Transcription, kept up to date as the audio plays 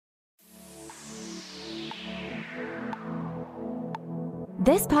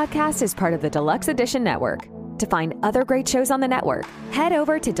This podcast is part of the Deluxe Edition Network. To find other great shows on the network, head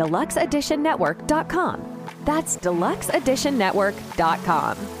over to deluxeeditionnetwork.com. That's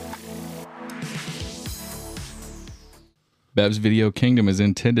deluxeeditionnetwork.com. Bev's Video Kingdom is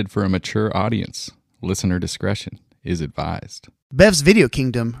intended for a mature audience. Listener discretion is advised. Bev's Video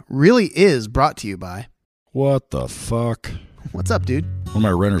Kingdom really is brought to you by... What the fuck? What's up, dude? One of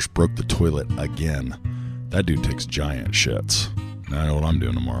my renters broke the toilet again. That dude takes giant shits. Now I know what I'm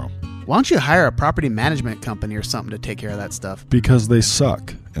doing tomorrow. Why don't you hire a property management company or something to take care of that stuff? Because they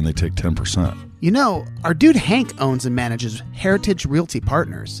suck, and they take 10%. You know, our dude Hank owns and manages Heritage Realty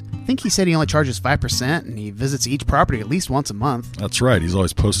Partners. I think he said he only charges 5%, and he visits each property at least once a month. That's right. He's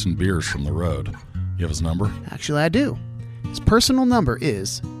always posting beers from the road. You have his number? Actually, I do. His personal number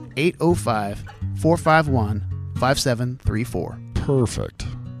is 805-451-5734. Perfect.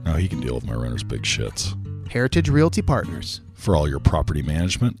 Now he can deal with my renter's big shits. Heritage Realty Partners. For all your property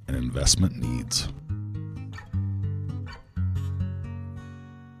management and investment needs.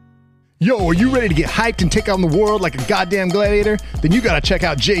 Yo, are you ready to get hyped and take on the world like a goddamn gladiator? Then you gotta check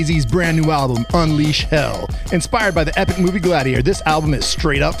out Jay-Z's brand new album, Unleash Hell. Inspired by the epic movie Gladiator, this album is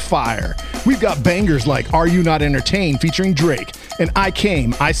straight up fire. We've got bangers like Are You Not Entertained featuring Drake, and I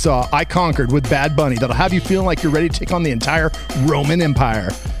Came, I Saw, I Conquered with Bad Bunny that'll have you feeling like you're ready to take on the entire Roman Empire.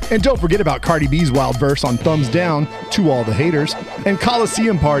 And don't forget about Cardi B's wild verse on Thumbs Down, To All the Haters, and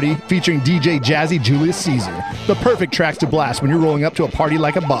Coliseum Party featuring DJ Jazzy Julius Caesar. The perfect tracks to blast when you're rolling up to a party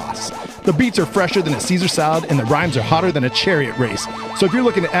like a boss. The beats are fresher than a Caesar salad, and the rhymes are hotter than a chariot race. So if you're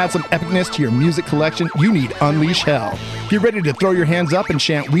looking to add some epicness to your music collection, you need Unleash Hell. Get ready to throw your hands up and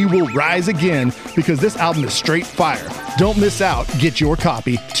chant We Will Rise Again, because this album is straight fire. Don't miss out. Get your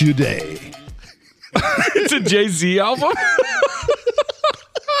copy today. It's a Jay-Z album?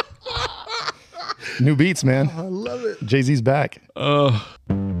 New beats, man. I love it. Jay-Z's back.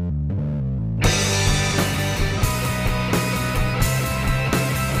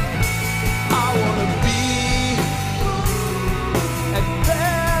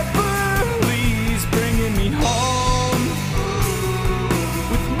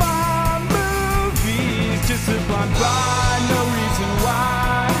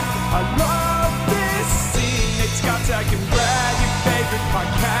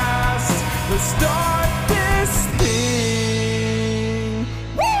 Start this thing.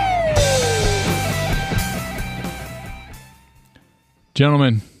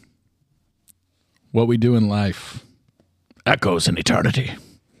 Gentlemen, what we do in life echoes in eternity.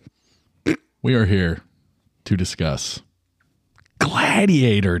 We are here to discuss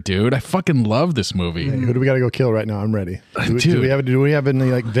Gladiator, dude. I fucking love this movie. Hey, who do we got to go kill right now? I'm ready. Do we have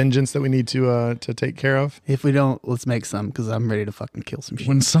any like vengeance that we need to take care of? If we don't, let's make some, because I'm ready to fucking kill some shit.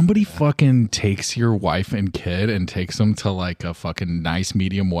 When somebody fucking takes your wife and kid and takes them to like a fucking nice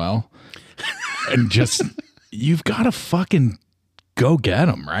medium well and just, you've got to fucking go get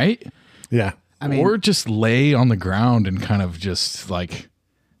them, right? Yeah. I mean, or just lay on the ground and kind of just like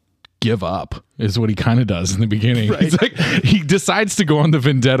give up is what he kind of does in the beginning. Right. He's like, he decides to go on the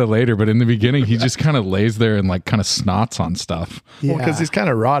vendetta later, but in the beginning he just kind of lays there and like kind of snots on stuff. Yeah. Well, because he's kind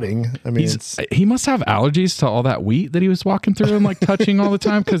of rotting. I mean, he must have allergies to all that wheat that he was walking through and like touching all the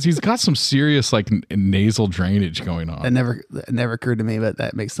time, because he's got some serious like nasal drainage going on. That never occurred to me, but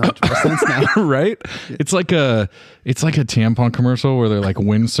that makes so much more sense now. Right? It's like a tampon commercial where they're like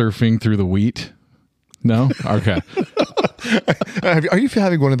windsurfing through the wheat. No? Okay. Are you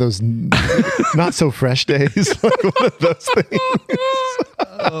having one of those not so fresh days? Like one of those things?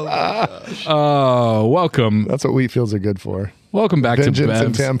 Oh, my gosh. Oh, welcome. That's what wheat fields are good for. Welcome back Vengeance to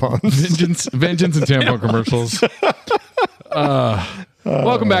Bev's. and tampons. Vengeance and tampon commercials.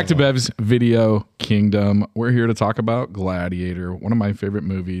 Welcome back to Bev's Video Kingdom. We're here to talk about Gladiator, one of my favorite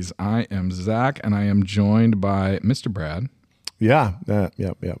movies. I am Zach, and I am joined by Mr. Brad. Yeah.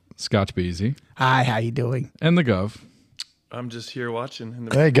 Yep. Scotch Beasy. Hi, how you doing? And the Gov. I'm just here watching.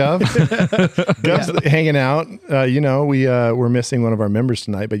 Hey, Gov. Gov's hanging out. We're missing one of our members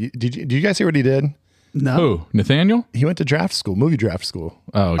tonight, but did you guys hear what he did? No. Who? Nathaniel? He went to draft school, movie draft school.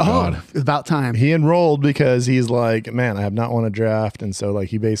 Oh, God. Oh, about time. He enrolled because he's like, man, I have not won a draft. And so like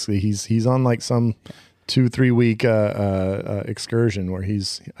he's on like some 2-3 week excursion where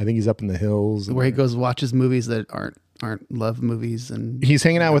I think he's up in the hills. Where he goes watches movies that aren't love movies, and he's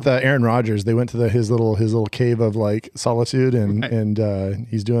hanging out with Aaron Rodgers. They went to his little cave of like solitude, and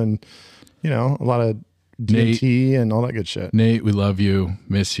he's doing, a lot of DMT and all that good shit. Nate, we love you,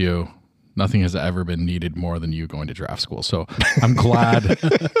 miss you. Nothing has ever been needed more than you going to draft school. So I'm glad,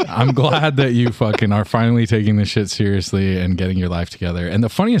 I'm glad that you fucking are finally taking this shit seriously and getting your life together. And the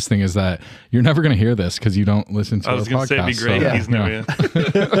funniest thing is that you're never going to hear this because you don't listen to I was our going to say podcast. it'd be great. So, He's new.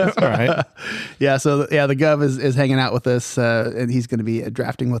 Yeah. All right. Yeah. So the Gov is hanging out with us, and he's going to be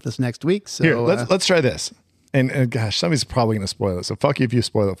drafting with us next week. So Here, let's try this. And gosh, somebody's probably going to spoil it. So fuck you if you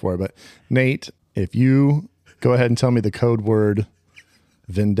spoil it for it. But Nate, if you go ahead and tell me the code word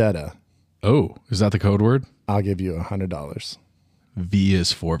vendetta, Oh, is that the code word? I'll give you $100. V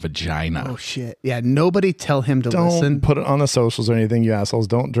is for vagina. Oh shit! Yeah, nobody tell him to Don't listen. put it on the socials or anything, you assholes.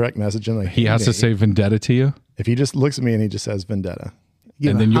 Don't direct message him. Like, He has to say vendetta to you, if he just looks at me and he just says vendetta,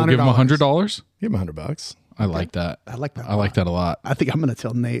 Give and then you'll give him $100. give him $100. I like that. I like that. I like that a lot. I think I'm going to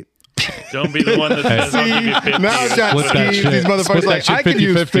tell Nate. Don't be the one that says, I'll give you 50. Now John Split that Steve, shit. these motherfuckers Split that like, shit I can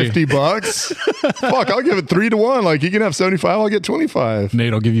use 50-50. $50. Fuck, I'll give it 3-1. Like, you can have 75, I'll get 25.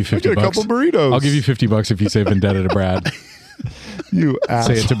 Nate, I'll give you I'll $50. get a couple burritos. I'll give you $50 if you say vendetta to Brad. You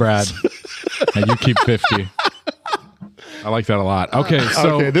asshole. Say it to Brad, and you keep 50. I like that a lot. Okay,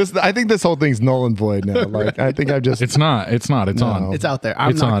 so Okay, I think this whole thing's null and void now. Like, I think I've just it's not. It's on. It's out there.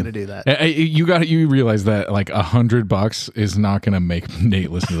 I'm It's not on. going to do that. You realize that like $100 is not going to make Nate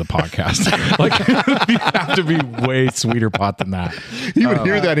listen to the podcast. Like you have to be way sweeter pot than that. he would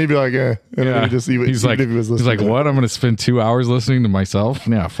hear that and he'd be like, and then he'd just see what he's like, if he was listening. what? I'm going to spend 2 hours listening to myself?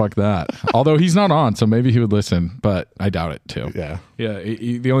 Yeah, fuck that. Although he's not on, so maybe he would listen, but I doubt it too. Yeah. Yeah,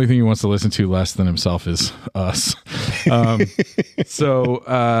 the only thing he wants to listen to less than himself is us. So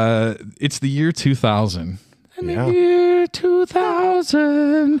it's the year 2000. Yeah. The year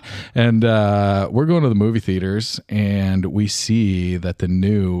 2000. And we're going to the movie theaters, and we see that the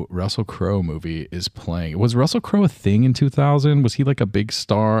new Russell Crowe movie is playing. Was Russell Crowe a thing in 2000? Was he like a big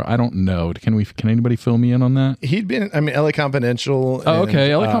star? I don't know. Can anybody fill me in on that? He'd been, LA Confidential. Oh, and,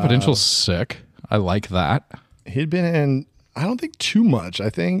 okay. LA Confidential's sick. I like that. He'd been in, I don't think too much. I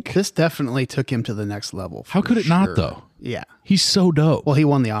think. This definitely took him to the next level. How could it not, sure. though? Yeah. He's so dope. Well, he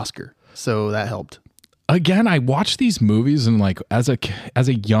won the Oscar, so that helped. Again, I watch these movies and like as a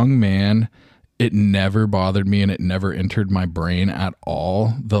young man, it never bothered me and it never entered my brain at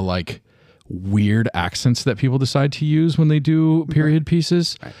all. The like weird accents that people decide to use when they do period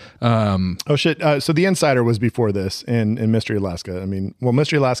pieces. Oh shit! So The Insider was before this in Mystery Alaska. I mean, well,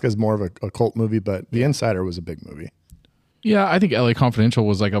 Mystery Alaska is more of a cult movie, but The Insider was a big movie. Yeah, I think LA Confidential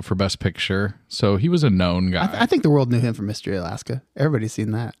was like up for Best Picture, so he was a known guy. I think the world knew him from Mystery Alaska. Everybody's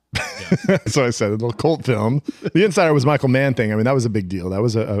seen that. So I said a little cult film. The Insider was Michael Mann thing. I mean, that was a big deal. That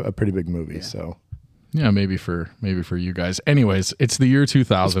was a pretty big movie. Yeah. So yeah, maybe for you guys. Anyways, it's the year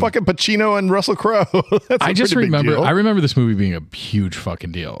 2000. it's fucking Pacino and Russell Crowe. I just remember. I remember this movie being a huge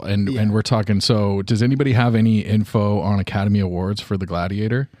fucking deal, and we're talking. So, does anybody have any info on Academy Awards for the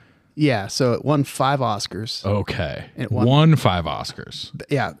Gladiator? Yeah, so it won 5 Oscars. Okay, It won 5 Oscars.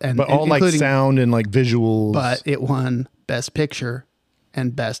 Yeah, but all like sound and like visuals. But it won Best Picture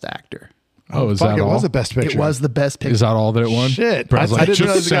and Best Actor. Oh, is fuck, that it all? was a Best Picture. It was the Best Picture. Is that all that it won? Shit. Brad's like, I didn't just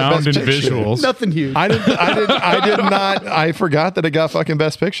realize it got sound Best and Picture. visuals. Nothing huge. I did not. I forgot that it got fucking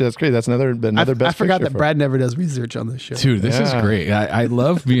Best Picture. That's great. That's another Best I forgot Picture that for Brad never does research on this show. Dude, this is great. I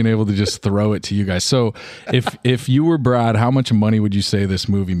love being able to just throw it to you guys. So, if you were Brad, how much money would you say this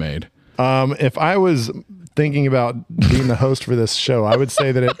movie made? If I was thinking about being the host for this show, I would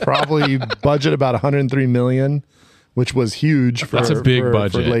say that it probably budget about 103 million, which was huge for That's a big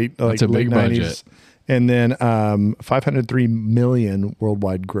budget. For late, That's a big late 90s. budget. And then 503 million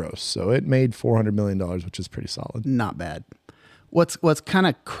worldwide gross. So it made $400 million, which is pretty solid. Not bad. What's kind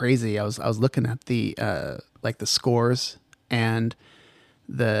of crazy? I was looking at the like the scores, and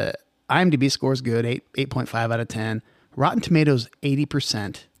the IMDb score is good, 8.5 out of 10. Rotten Tomatoes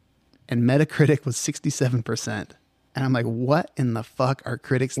 80%, and Metacritic was 67%. And I'm like, what in the fuck are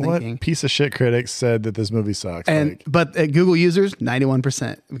critics thinking? What piece of shit critics said that this movie sucks? And but Google users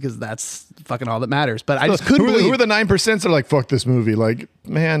 91%, because that's fucking all that matters. But I just couldn't believe who are the 9% that are like, fuck this movie? Like,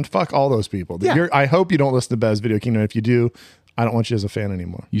 man, fuck all those people. Yeah. I hope you don't listen to Baz Video Kingdom. If you do, I don't want you as a fan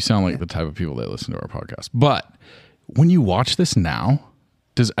anymore. You sound like the type of people that listen to our podcast. But when you watch this now,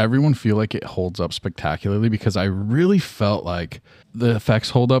 does everyone feel like it holds up spectacularly? Because I really felt like the effects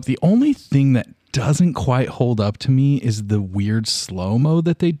hold up. The only thing that doesn't quite hold up to me is the weird slow-mo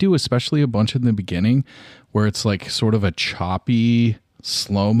that they do, especially a bunch in the beginning where it's like sort of a choppy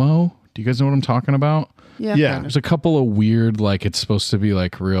slow-mo. Do you guys know what I'm talking about? Yeah. There's a couple of weird, like it's supposed to be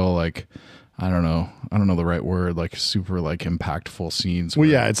like real, like, I don't know the right word, like super like impactful scenes. Well,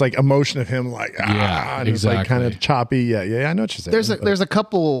 yeah, it's like emotion of him like, and it's like kind of choppy. Yeah, I know what you're saying. There's a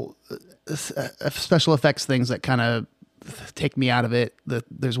couple special effects things that kind of take me out of it.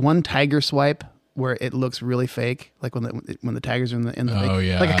 There's one tiger swipe where it looks really fake, like when the tigers are in the Oh, thing.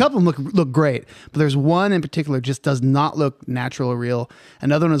 yeah. Like a couple of them look great, but there's one in particular just does not look natural or real.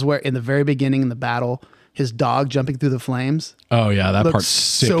 Another one is where in the very beginning in the battle, his dog jumping through the flames. Oh yeah, that looks part's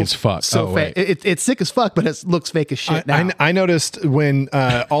sick as fuck. So oh, wait. it's sick as fuck, but it looks fake as shit now. I noticed when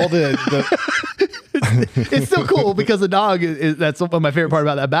all the It's still cool because the dog that's one of my favorite part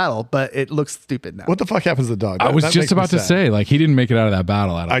about that battle, but it looks stupid now. what the fuck happens to the dog? I was That just makes me about to sad. say, like, he didn't make it out of that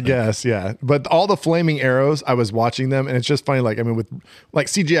battle. I think. guess, yeah. But all the flaming arrows, I was watching them, and it's just funny. Like, I mean, with like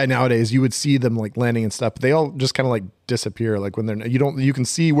CGI nowadays, you would see them like landing and stuff. But they all just kind of like disappear. Like when you can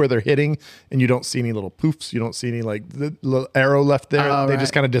see where they're hitting, and you don't see any little poofs. You don't see any like the little arrow left there. They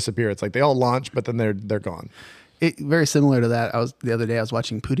just kind of disappear. It's like they all launch, but then they're gone. Very similar to that. The other day I was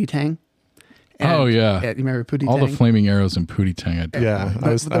watching Pootie Tang. Oh yeah, You remember Pootie all Tang? the flaming arrows in Pootie Tang. I do. Yeah,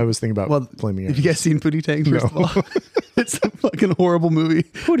 I was thinking about flaming arrows. Have you guys seen Pootie Tang? First of all, it's a fucking horrible movie,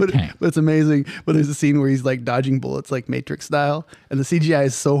 but Tang. it's amazing. But there's a scene where he's like dodging bullets, like Matrix style, and the CGI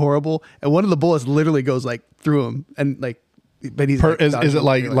is so horrible. And one of the bullets literally goes like through him, and like, but he's like, is dodging it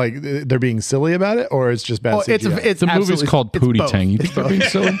like through, like they're being silly about it, or it's just bad CGI? it's The movie's absolutely- called it's Pootie both. Tang. You It's think they're being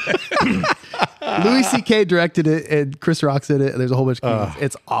silly? Louis C.K. directed it, and Chris Rock's in it. And there's a whole bunch of comedians.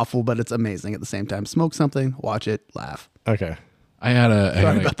 It's awful, but it's amazing at the same time. Smoke something, watch it, laugh. Okay. I had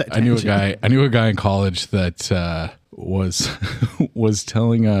about that I knew a tangent. guy. I knew a guy in college that was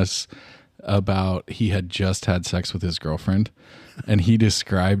telling us about he had just had sex with his girlfriend, and he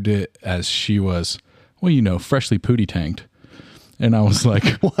described it as she was, well, freshly pootie tanked. And I was like,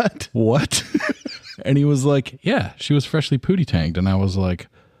 what? And he was like, yeah, she was freshly pootie tanked. And I was like,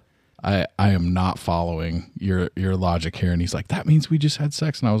 I am not following your logic here. And he's like, that means we just had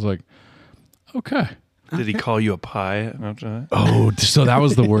sex. And I was like, okay. Did he call you a pie after that? Oh, so that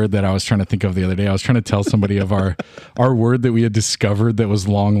was the word that I was trying to think of the other day. I was trying to tell somebody of our word that we had discovered that was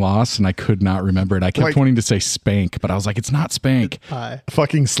long lost, and I could not remember it. I kept wanting to say spank, but I was like, it's not spank. Pie.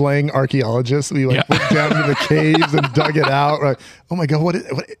 Fucking slang archaeologists. We went down to the caves and dug it out. Like, oh my god, what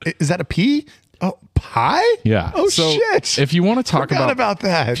is that? A pea? Oh, pie? Yeah. Oh So shit. If you want to talk about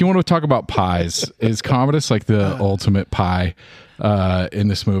that. if you want to talk about pies, is Commodus like the ultimate pie in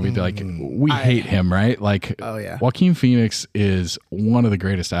this movie? Like, we hate him, right? Like, Oh, yeah. Joaquin Phoenix is one of the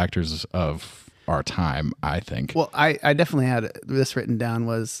greatest actors of our time, I think. Well, I definitely had this written down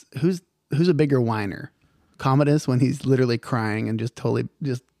was who's a bigger whiner? Commodus when he's literally crying and just totally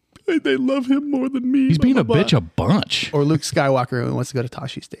just They love him more than me. He's being a bitch a bunch. or Luke Skywalker who wants to go to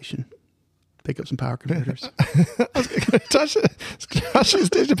Tashi Station. Pick up some power converters. Tasha's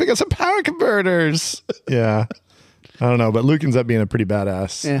station to pick up some power converters. Yeah. I don't know, but Luke ends up being a pretty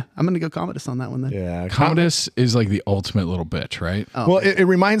badass. Yeah, I'm going to go Commodus on that one then. Yeah. Commodus is like the ultimate little bitch, right? Well, it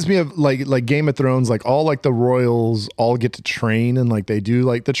reminds me of like Game of Thrones, like all like the royals all get to train and like they do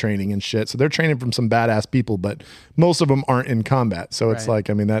like the training and shit. So they're training from some badass people, but most of them aren't in combat. So it's Right.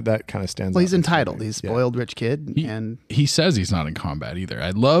 like, I mean, that kind of stands out. Well, he's entitled. He's a spoiled rich kid. And He says he's not in combat either. I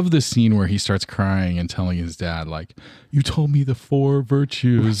love the scene where he starts crying and telling his dad, like, you told me the 4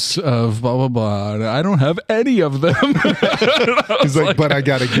 virtues of blah, blah, blah. And I don't have any of them. He's like, but I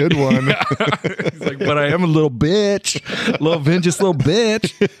got a good one. He's like, but I am a little bitch. Little vengeance, little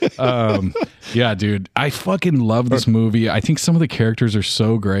bitch. Yeah, dude. I fucking love this movie. I think some of the characters are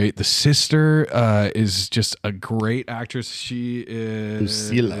so great. The sister is just a great actress. She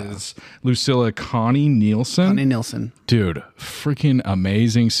is Lucilla Connie Nielsen. Connie Nielsen. Dude, freaking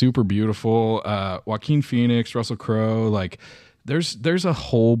amazing, super beautiful. Joaquin Phoenix, Russell Crowe, like there's a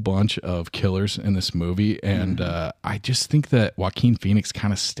whole bunch of killers in this movie, and I just think that Joaquin Phoenix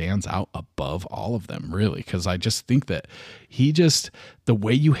kind of stands out above all of them, really, because I just think that the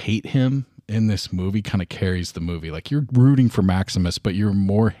way you hate him in this movie kind of carries the movie. Like, you're rooting for Maximus, but you're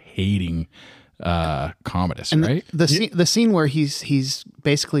more hating Commodus, And right? the scene where he's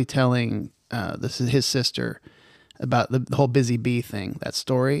basically telling this is his sister about the whole busy bee thing, that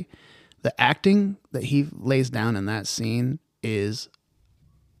story, the acting that he lays down in that scene is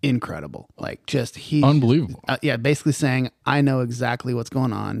incredible. Like, just Unbelievable. Yeah, basically saying, I know exactly what's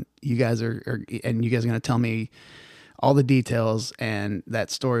going on. You guys are and you guys are going to tell me all the details. And that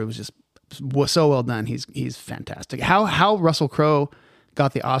story was so well done. He's fantastic. How Russell Crowe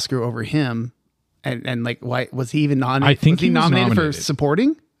got the Oscar over him, and like, why was he even nominated? I think was he he was nominated for nominated.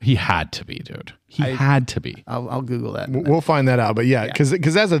 supporting? He had to be, dude. He had to be. I'll Google that. We'll find that out. But yeah, because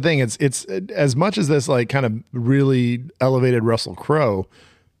that's the thing. It's as much as this like kind of really elevated Russell Crowe.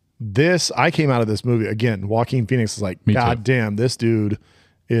 I came out of this movie again. Joaquin Phoenix is like, Me God too. damn, this dude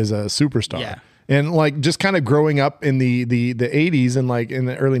is a superstar. Yeah. And like just kind of growing up in the 80s and like in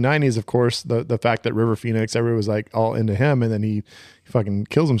the early 90s, of course, the fact that River Phoenix, everyone was like all into him, and then he fucking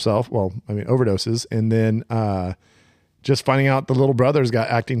kills himself. Well, I mean, overdoses. And then just finding out the little brother's got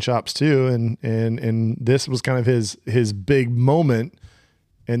acting chops too. And this was kind of his big moment.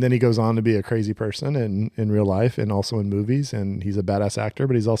 And then he goes on to be a crazy person in real life and also in movies. And he's a badass actor,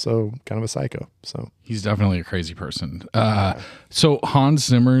 but he's also kind of a psycho. So he's definitely a crazy person. So Hans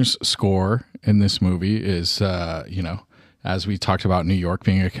Zimmer's score in this movie is, as we talked about New York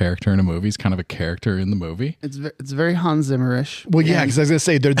being a character in a movie, he's kind of a character in the movie. It's very Hans Zimmer-ish. Well, yeah, because I was going to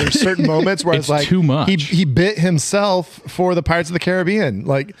say, there's certain moments where it's like too much. He bit himself for the Pirates of the Caribbean.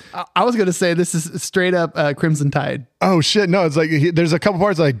 Like, I was going to say this is straight up Crimson Tide. Oh shit! No, it's like there's a couple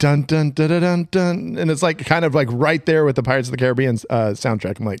parts like dun dun dun dun dun dun, and it's like kind of like right there with the Pirates of the Caribbean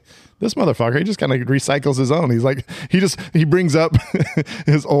soundtrack. I'm like, this motherfucker, he just kind of recycles his own. He's like, he brings up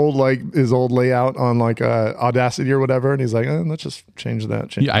his old layout on like Audacity or whatever, and he's like, let's just change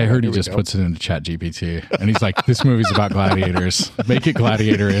that. Yeah, I heard he just puts it into Chat GPT, and he's like, this movie's about gladiators. Make it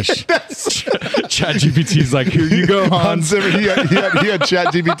gladiator-ish. Chat GPT's like, here you go, Hans. He had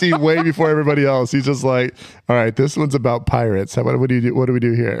Chat GPT way before everybody else. He's just like, all right, this one's about pirates. What do you do? What do we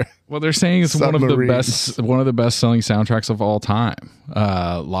do here? Well, they're saying it's one of the best selling soundtracks of all time.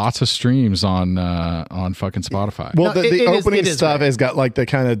 Lots of streams on fucking Spotify. Well, the opening stuff has got like the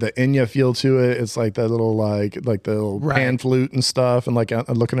kind of the Enya feel to it. It's like that little like the little pan flute and stuff, and like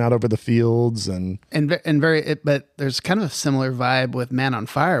looking out over the fields and but there's kind of a similar vibe with Man on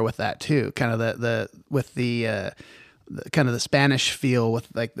Fire with that too. Kind of the kind of the Spanish feel with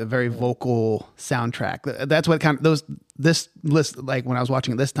like the very vocal soundtrack. That's what kind of this list, like when I was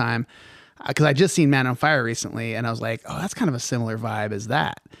watching it this time, because I just seen Man on Fire recently, and I was like, oh, that's kind of a similar vibe as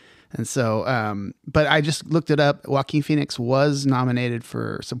that. And so, but I just looked it up. Joaquin Phoenix was nominated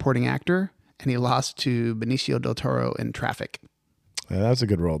for supporting actor, and he lost to Benicio del Toro in Traffic. Yeah, that's a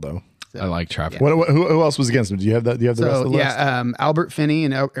good role though. So, I like Traffic. Yeah. Who else was against him? Do you have that? Do you have the rest of the list? Yeah, Albert Finney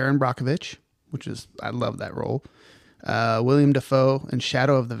and Aaron Brockovich, I love that role. William Dafoe in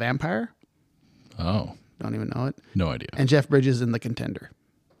Shadow of the Vampire. Oh. Don't even know it. No idea. And Jeff Bridges in The Contender.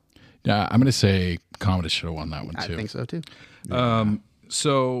 Yeah, I'm going to say Commodus should have won that one too. I think so too.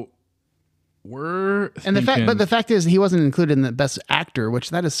 So we're but the fact is he wasn't included in the Best Actor,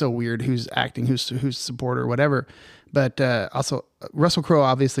 which that is so weird. Who's acting, who's supporter, whatever. But also Russell Crowe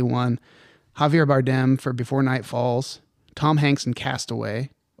obviously won. Javier Bardem for Before Night Falls. Tom Hanks in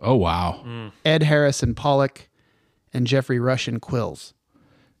Castaway. Oh wow. Ed Harris in Pollock. And Jeffrey Rush in Quills.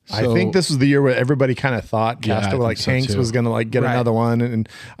 So, I think this was the year where everybody kind of thought Castaway, like Hanks was going to like get another one. And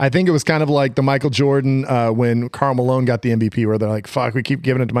I think it was kind of like the Michael Jordan when Karl Malone got the MVP, where they're like, fuck, we keep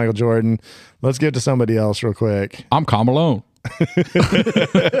giving it to Michael Jordan. Let's give it to somebody else real quick. I'm Karl Malone.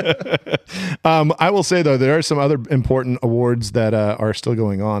 I will say, though, there are some other important awards that are still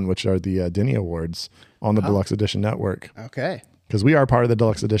going on, which are the Denny Awards on the Deluxe Edition Network. Okay. Because we are part of the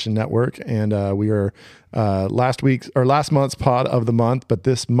Deluxe Edition Network, and we are last month's pod of the month, but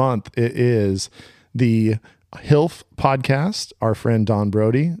this month it is the HILF podcast. Our friend Dawn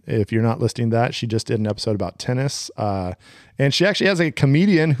Brody, if you're not listening to that, she just did an episode about tennis, and she actually has a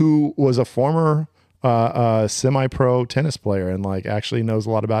comedian who was a former semi-pro tennis player and like actually knows a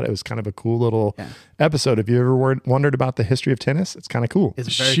lot about it. It was kind of a cool little episode. If you ever wondered about the history of tennis, it's kind of cool.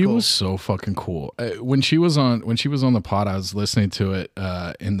 She was so fucking cool. When she was on the pod, I was listening to it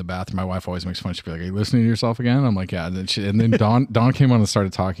in the bathroom. My wife always makes fun. She'd be like, "Are you listening to yourself again?" I'm like, "Yeah." And then Dawn came on and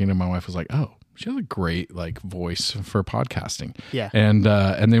started talking, and my wife was like, "Oh, she has a great like voice for podcasting." Yeah. And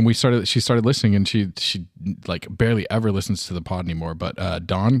then she started listening, and she like barely ever listens to the pod anymore. But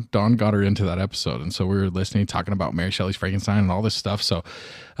Dawn got her into that episode, and so we were listening, talking about Mary Shelley's Frankenstein and all this stuff. So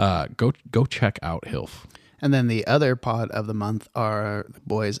go check out HILF. And then the other pod of the month are the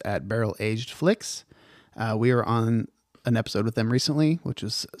boys at Barrel Aged Flicks. We were on an episode with them recently, which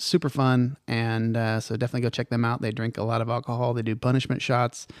was super fun, and so definitely go check them out. They drink a lot of alcohol. They do punishment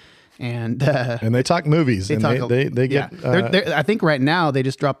shots. And they talk movies. They get. I think right now they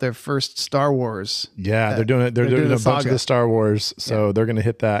just dropped their first Star Wars. Yeah, they're doing it. They're doing a bunch of the Star Wars, so they're going to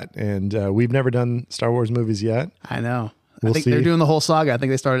hit that. And we've never done Star Wars movies yet. I know. I think they're doing the whole saga. I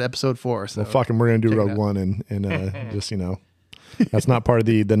think they started episode 4. So well, fucking, we're going to do Rogue One and just that's not part of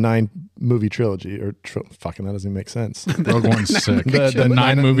the 9 movie trilogy or fucking that doesn't even make sense. Rogue One's sick. The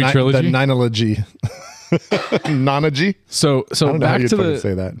 9 movie trilogy. The 9-ology. Nonology. So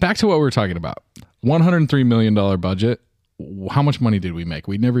back to what we were talking about. $103 million budget. How much money did we make?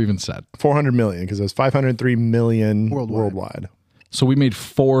 We never even said. 400 million, because it was 503 million worldwide. So we made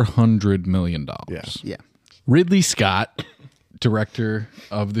 $400 million. Yeah. Ridley Scott, director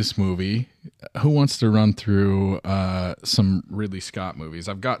of this movie, who wants to run through some Ridley Scott movies?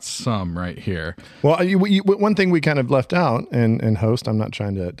 I've got some right here. Well, one thing we kind of left out, and host, I'm not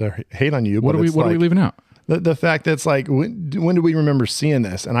trying to hate on you. What are we leaving out? The fact that it's like, when do we remember seeing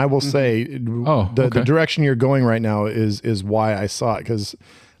this? And I will say, the direction you're going right now is why I saw it, because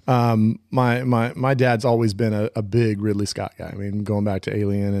my dad's always been a big Ridley Scott guy. I mean, going back to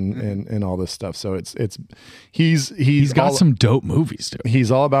Alien and all this stuff. So he's got some dope movies too.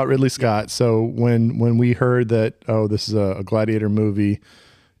 He's all about Ridley Scott. So when we heard that, this is a Gladiator movie,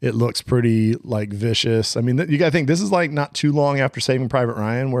 it looks pretty like vicious. I mean, you got to think this is like not too long after Saving Private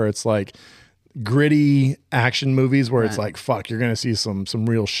Ryan, where it's like gritty action movies where it's like, fuck, you're going to see some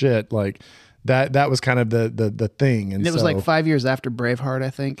real shit. Like that was kind of the thing. And it was like 5 years after Braveheart,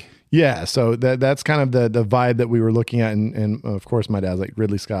 I think. Yeah. So that's kind of the vibe that we were looking at. And of course my dad's like,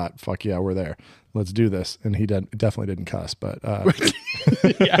 Ridley Scott, fuck yeah, we're there. Let's do this. And he definitely didn't cuss, but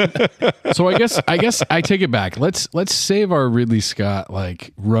So I guess I take it back. Let's save our Ridley Scott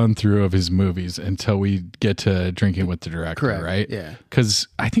like run through of his movies until we get to Drinking with the Director. Correct. Right? Yeah. Because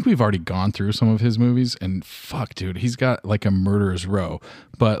I think we've already gone through some of his movies, and fuck, dude, he's got like a murderer's row.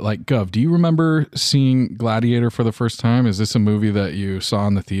 But like, Gov, do you remember seeing Gladiator for the first time? Is this a movie that you saw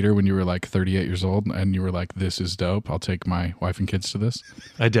in the theater when you were like 38 years old and you were like, this is dope, I'll take my wife and kids to this?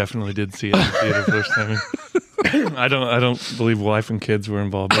 I definitely did see it in the theater first time. I don't believe wife and kids were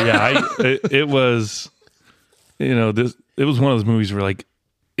involved, but yeah, it was, it was one of those movies where like,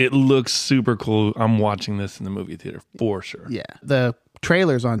 it looks super cool. I'm watching this in the movie theater for sure. Yeah. The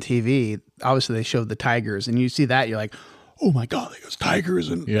trailers on TV, obviously they showed the tigers, and you see that, you're like, oh my God, there's tigers.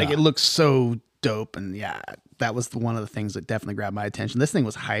 And like, it looks so dope. And yeah, that was one of the things that definitely grabbed my attention. This thing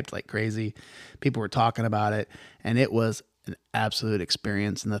was hyped like crazy. People were talking about it, and it was an absolute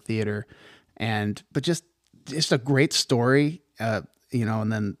experience in the theater. But just a great story, and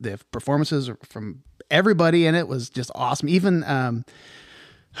then the performances from everybody in it was just awesome. Even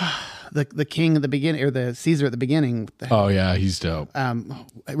the king at the beginning, or the Caesar at the beginning. Oh yeah, he's dope.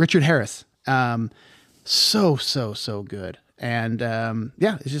 Richard Harris. So good. And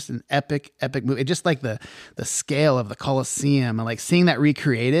it's just an epic movie. It just like the scale of the Colosseum, and like seeing that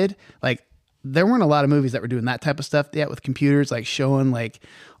recreated. Like there weren't a lot of movies that were doing that type of stuff yet with computers, like showing like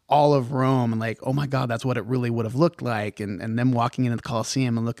all of Rome, and like, oh my God, that's what it really would have looked like. And them walking into the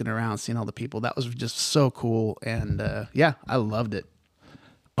Colosseum and looking around, seeing all the people. That was just so cool. And I loved it.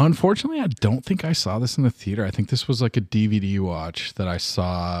 Unfortunately, I don't think I saw this in the theater. I think this was like a DVD watch that I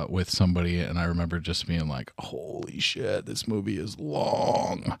saw with somebody, and I remember just being like, holy shit, this movie is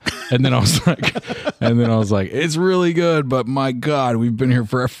long. And then I was like, it's really good, but my God, we've been here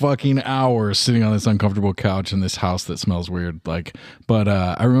for a fucking hour sitting on this uncomfortable couch in this house that smells weird. But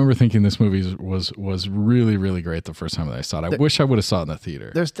I remember thinking this movie was really, really great the first time that I saw it. I wish I would have saw it in the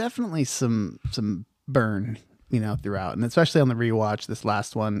theater. There's definitely some burn, throughout. And especially on the rewatch, this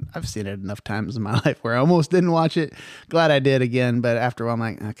last one, I've seen it enough times in my life where I almost didn't watch it. Glad I did again. But after a while, I'm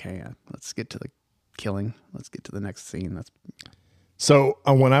like, okay, let's get to the killing. Let's get to the next scene. So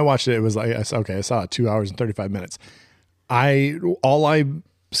when I watched it, it was like, I saw it 2 hours and 35 minutes. All I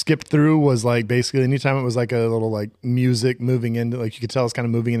skipped through was like basically anytime it was like a little like music moving into, like you could tell it's kind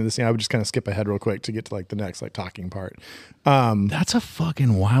of moving into the scene, I would just kind of skip ahead real quick to get to like the next like talking part. That's a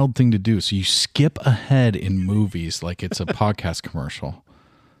fucking wild thing to do. So you skip ahead in movies like it's a podcast commercial.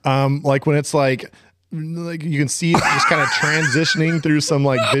 Like when it's like you can see it just kind of transitioning through some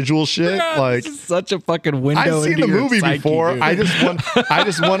like visual shit. Like this is such a fucking window. I've seen into the your movie psyche, before. Dude. I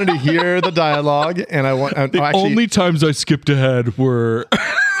just wanted to hear the dialogue, and only times I skipped ahead were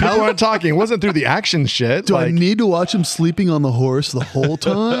people aren't talking. It wasn't through the action shit. Do I need to watch him sleeping on the horse the whole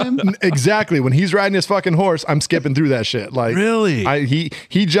time? Exactly. When he's riding his fucking horse, I'm skipping through that shit. Like really,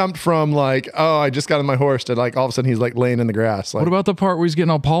 he jumped from like, oh, I just got on my horse to like all of a sudden he's like laying in the grass. Like, what about the part where he's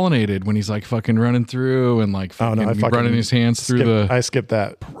getting all pollinated when he's like fucking running through and like running his hands through the? I skipped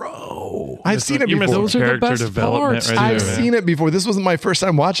that, bro. I've seen it before. Those are the best development parts. right I've seen it before. This wasn't my first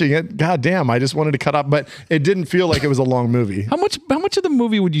time watching it. God damn, I just wanted to cut off, but it didn't feel like it was a long movie. How much of the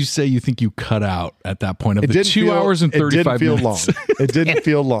movie would you say you think you cut out at that point of the 2 hours and 35 minutes? It didn't feel long. It didn't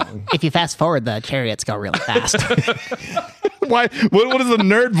feel long. If you fast forward, the chariots go really fast. Why? What is the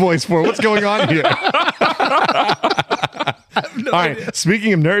nerd voice for? What's going on here? All right.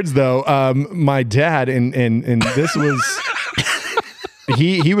 Speaking of nerds, though, my dad and this was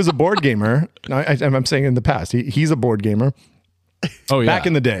he was a board gamer. I'm saying in the past, he's a board gamer. Oh yeah, back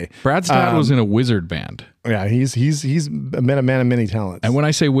in the day, Brad's dad was in a wizard band. Yeah, he's a man of many talents. And when I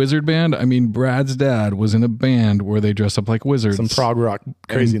say wizard band, I mean Brad's dad was in a band where they dressed up like wizards, some prog rock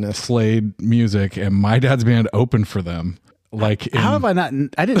craziness, and played music, and my dad's band opened for them. Like, How have I not?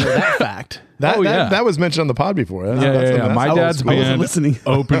 I didn't know that fact. That was mentioned on the pod before. Yeah. My dad's band listening.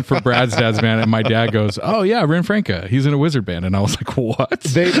 opened for Brad's dad's band, and my dad goes, "Oh yeah, Ren Franca, he's in a wizard band," and I was like, "What?"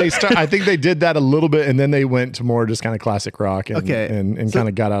 I think they did that a little bit, and then they went to more just kind of classic rock and kind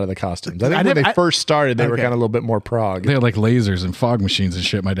of got out of the costumes. I think when they first started, they were kind of a little bit more prog. They had like lasers and fog machines and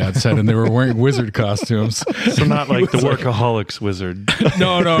shit. My dad said, and they were wearing wizard costumes. So not like the Workaholics wizard.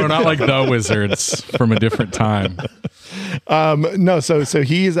 No, not like the wizards from a different time. No, so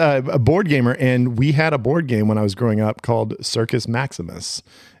he's a board gamer, and we had a board game when I was growing up called Circus Maximus,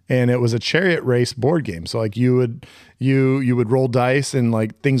 and it was a chariot race board game. So like you would roll dice, and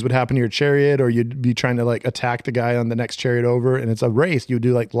like things would happen to your chariot, or you'd be trying to like attack the guy on the next chariot over, and it's a race. You would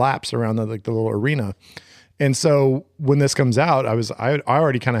do like laps around the little arena. And so when this comes out, I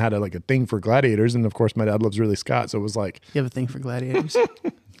already kind of had a thing for gladiators, and of course my dad loves Ridley Scott, so it was like, You have a thing for gladiators?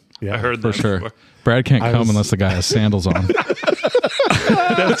 yeah, I heard For that sure. before. Brad can't come unless the guy has sandals on.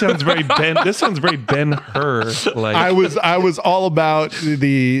 That sounds very Ben. This sounds very Ben Hur. Like I was all about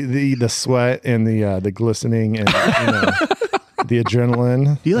the sweat and the glistening and the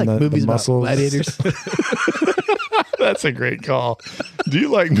adrenaline. Do you like and the movies about muscles. gladiators? That's a great call. Do you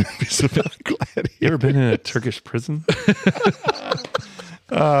like movies about gladiators? you ever been in a Turkish prison?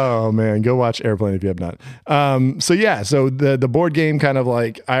 Oh man, go watch Airplane if you have not. So the board game kind of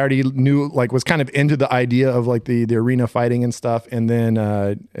like I already knew, like was kind of into the idea of like the arena fighting and stuff, and then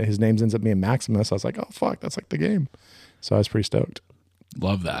his name ends up being Maximus. I was like, oh fuck, that's like the game. So I was pretty stoked,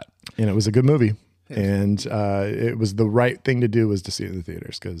 Love that. and it was a good movie, and it was the right thing to do was to see it in the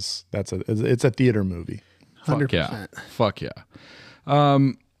theaters because it's a theater movie. 100%. Fuck yeah.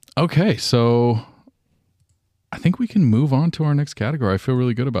 Okay, so I think we can move on to our next category. I feel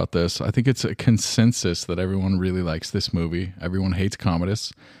really good about this. I think it's a consensus that everyone really likes this movie. Everyone hates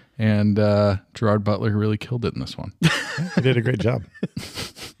Commodus. And Gerard Butler really killed it in this one. He did a great job.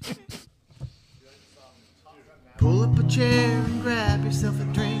 Pull up a chair and grab yourself a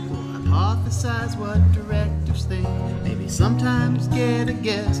drink. We'll hypothesize what directors think. Maybe sometimes get a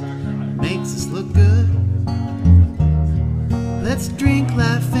guess. Makes us look good. Let's drink,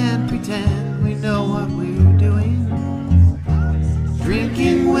 laugh, and pretend we know what we're doing.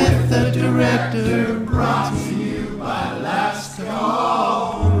 Drinking with the director, brought to you by Last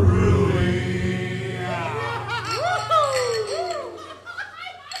Call Brewing.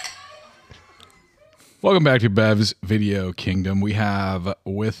 Welcome back to Bev's Video Kingdom. We have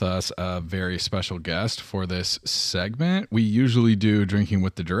with us a very special guest for this segment. We usually do Drinking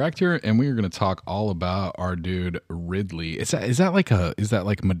with the Director, and we are going to talk all about our dude Ridley. Is that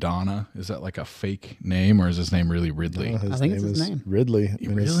like Madonna? Is that like a fake name, or is his name really Ridley? I think it's his name. Ridley.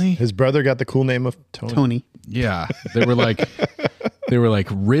 And Really? His brother got the cool name of Tony. Yeah, they were like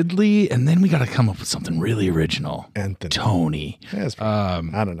Ridley, and then we got to come up with something really original. Anthony. Tony. Yeah, it's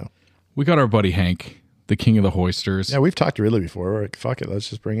probably, I don't know. We got our buddy Hank, the king of the hoisters. Yeah, we've talked to Ridley before. We're like, fuck it, let's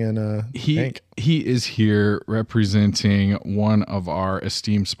just bring in Hank. He is here representing one of our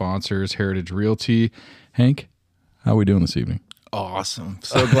esteemed sponsors, Heritage Realty. Hank, how are we doing this evening? Awesome.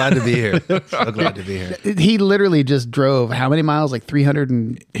 So glad to be here. So glad to be here. He literally just drove how many miles? Like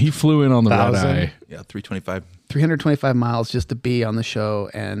 300 He flew in on the red 1,000? eye. Yeah, 325. 325 miles just to be on the show.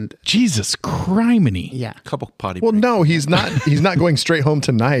 And Jesus criminy. yeah. Couple potty Well, breaks. no, he's not. He's not going straight home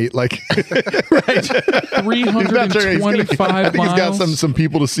tonight. Like, Right. 325 I think miles. he's got some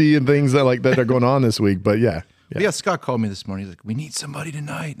people to see and things that are going on this week. But yeah. Yeah, Scott called me this morning. He's like, "We need somebody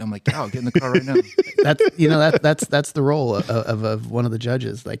tonight." And I'm like, "Yeah, I'll get in the car right now." That's the role of one of the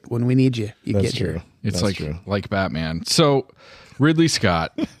judges. Like when we need you, you That's get true. here. It's That's like true. like Batman. So Ridley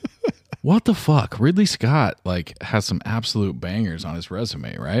Scott. What the fuck? Ridley Scott has some absolute bangers on his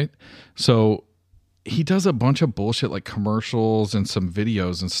resume, right? So he does a bunch of bullshit like commercials and some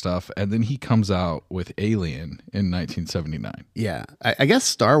videos and stuff, and then he comes out with Alien in 1979. Yeah. I guess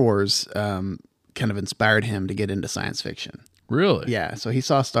Star Wars kind of inspired him to get into science fiction. Really? Yeah. So he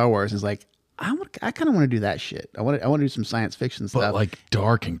saw Star Wars and is like, I kind of want to do that shit. I want to do some science fiction But stuff. like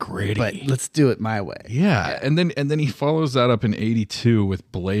dark and gritty. But let's do it my way. Yeah. And then he follows that up in 82 with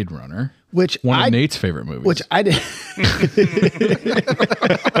Blade Runner, Which one of Nate's favorite movies. Which I did.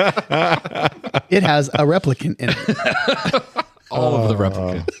 It has a replicant in it. all of the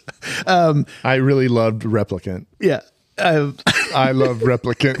replicants. I really loved Replicant. Yeah. I love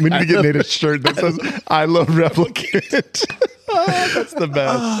Replicant. We need to get Nate a shirt that says "I love Replicant." That's the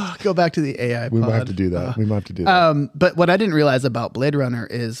best. Go back to the AI We pod. might have to do that. We might have to do that. But what I didn't realize about Blade Runner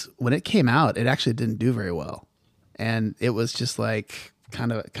is when it came out, it actually didn't do very well. And it was just like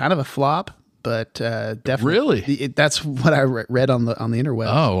kind of a flop. but definitely. Really? That's what I read on the interweb.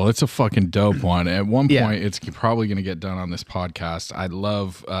 Oh, well, it's a fucking dope one. At one Yeah. point, it's probably going to get done on this podcast. I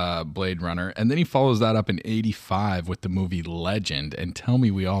love Blade Runner. And then he follows that up in 85 with the movie Legend. And tell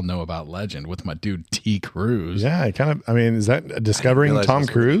me we all know about Legend with my dude T. Cruise. Yeah, is that discovering Tom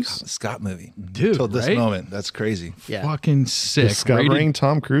Cruise? Scott movie. Dude, Till this right? moment. That's crazy. Yeah. Fucking sick. Discovering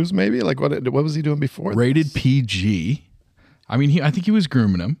Tom Cruise, maybe? Like, what was he doing before? Rated PG. I mean, I think he was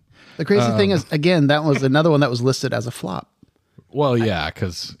grooming him. The crazy thing is, again, that was another one that was listed as a flop. Well, yeah,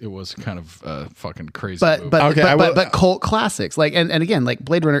 because it was kind of fucking crazy. But movie. but cult classics, like and again, like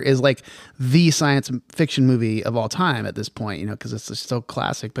Blade Runner is like the science fiction movie of all time at this point, you know, because it's just so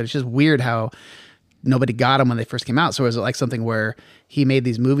classic. But it's just weird how nobody got them when they first came out. So is it like something where he made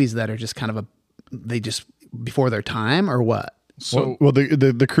these movies that are just kind of they just before their time, or what? So well,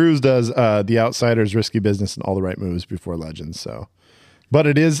 the Cruise does The Outsiders, Risky Business, and All the Right Moves before Legend. So, but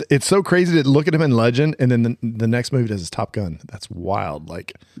it's so crazy to look at him in Legend, and then the next movie does is Top Gun. That's wild.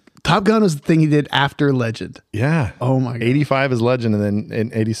 Like Top Gun was the thing he did after Legend. Yeah. Oh my God. 85 is Legend, and then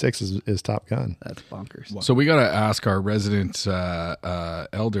in 86 is Top Gun. That's bonkers. So we got to ask our resident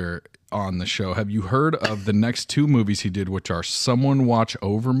elder on the show. Have you heard of the next two movies he did, which are Someone Watch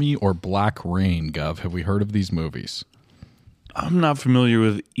Over Me or Black Rain, Gov? Have we heard of these movies? I'm not familiar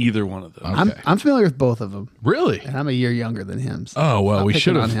with either one of them. Okay. I'm familiar with both of them. Really? And I'm a year younger than him. So Oh, well, not we picking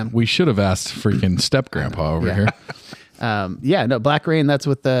should on him. have asked freaking step grandpa over here. No, Black Rain. That's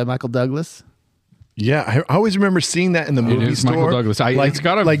with Michael Douglas. Yeah, I always remember seeing that in the movie is store. Michael Douglas. It's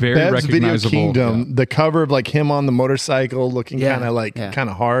got a very Bev's Video recognizable- Kingdom, the cover of like him on the motorcycle looking kind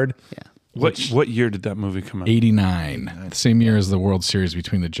of hard. Yeah. What year did that movie come out? 89. The same year as the World Series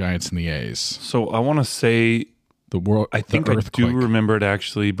between the Giants and the A's. So I want to say I think I do remember it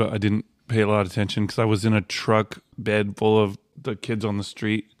actually, but I didn't pay a lot of attention because I was in a truck bed full of the kids on the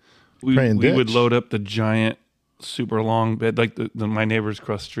street. We would load up the giant, super long bed, like my neighbors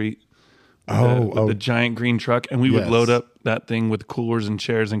across the street. The giant green truck, and we would load up that thing with coolers and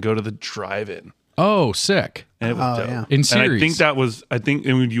chairs and go to the drive-in. Oh, sick! And it was dope. Yeah. In series, and I think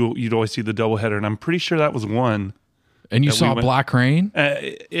you'd always see the doubleheader, and I'm pretty sure that was one. And you that saw we went- Black Rain?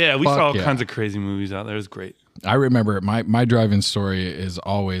 Yeah, we Fuck saw all yeah. kinds of crazy movies out there. It was great. I remember my drive-in story is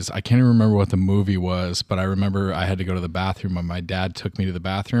always, I can't even remember what the movie was, but I remember I had to go to the bathroom and my dad took me to the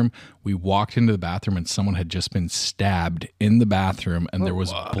bathroom. We walked into the bathroom and someone had just been stabbed in the bathroom and there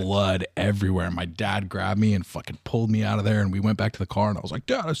was blood everywhere. And my dad grabbed me and fucking pulled me out of there and we went back to the car and I was like,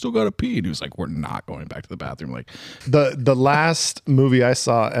 Dad, I still got to pee. And he was like, we're not going back to the bathroom. Like The last movie I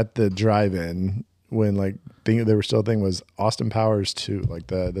saw at the drive-in when they were still a thing was Austin Powers 2, like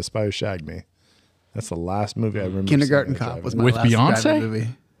the Spy Who Shagged Me. That's the last movie I remember. Kindergarten seeing at a Cop was drive-in. my With last Beyonce? drive-in movie.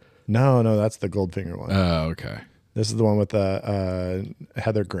 No, that's the Goldfinger one. Oh, okay. This is the one with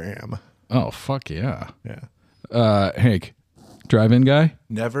Heather Graham. Oh, fuck yeah. Yeah. Hank, drive-in guy?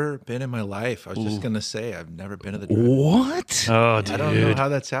 Never been in my life. I was just going to say, I've never been to the drive-in. What? Oh, dude. I don't know how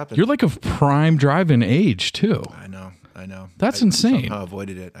that's happened. You're like of prime drive-in age, too. I know. That's I insane. somehow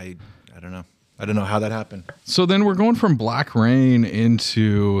avoided it. I don't know. I don't know how that happened. So then we're going from Black Rain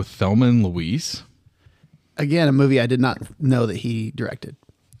into Thelma and Louise. Again, a movie I did not know that he directed.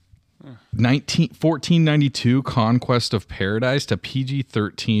 1492 Conquest of Paradise, a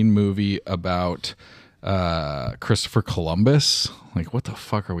PG-13 movie about Christopher Columbus. Like, what the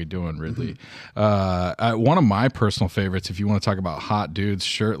fuck are we doing, Ridley? One of my personal favorites, if you want to talk about hot dudes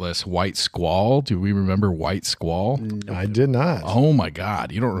shirtless, White Squall. Do we remember White Squall? I did not. Oh my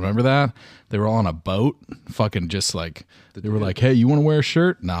God. You don't remember that? They were all on a boat, fucking just like, they were like, hey, you want to wear a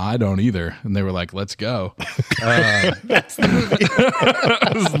shirt? No, I don't either. And they were like, let's go. That's the movie.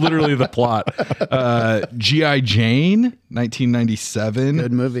 That's literally the plot. G.I. Jane, 1997.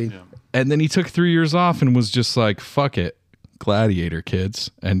 Good movie. Yeah. And then he took 3 years off and was just like, fuck it. Gladiator,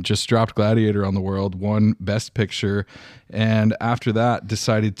 kids, and just dropped Gladiator on the world, won Best Picture, and after that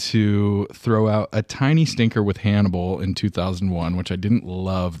decided to throw out a tiny stinker with Hannibal in 2001, which I didn't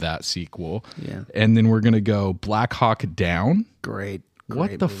love that sequel. Yeah. And then we're going to go Black Hawk Down. Great.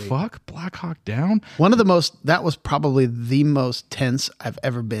 What the movie. fuck? Black Hawk Down? That was probably the most tense I've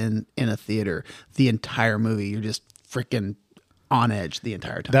ever been in a theater. The entire movie, you're just freaking on edge the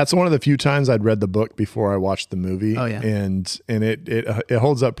entire time. That's one of the few times I'd read the book before I watched the movie. Oh, yeah. And it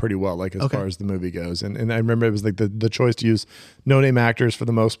holds up pretty well, like as far as the movie goes. And I remember it was like the choice to use no-name actors for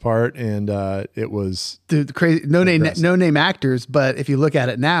the most part, and it was Dude, crazy no name actors, but if you look at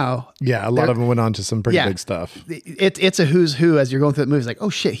it now, a lot of them went on to some pretty big stuff. It's a who's who as you're going through the movie. It's like, oh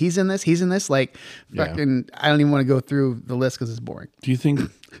shit, he's in this. Like, fucking, I don't even want to go through the list because it's boring. Do you think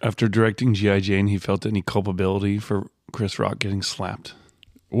after directing G.I. Jane, he felt any culpability for Chris Rock getting slapped?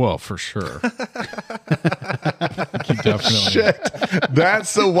 Well, for sure. Definitely. Shit. That's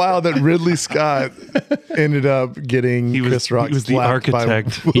so wild that Ridley Scott ended up getting Chris Rock. He was the slapped by-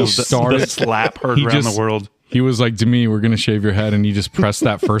 architect. He of started- the slap heard he around just- the world. He was like, Demi, we're going to shave your head. And he just pressed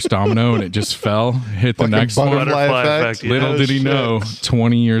that first domino and it just fell, hit the Fucking next one. butterfly effect. effect, yeah. Little did he know,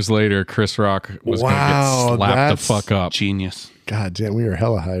 20 years later, Chris Rock was going to Wow, get slapped the that's- fuck up. Genius. God damn, we are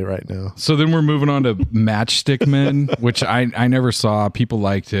hella high right now. So then we're moving on to Matchstick Men, which I never saw. People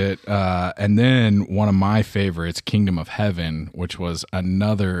liked it. And then one of my favorites, Kingdom of Heaven, which was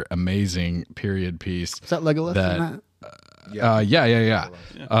another amazing period piece. Is that Legolas in that?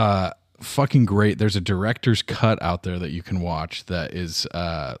 Yeah. Fucking great. There's a director's cut out there that you can watch that is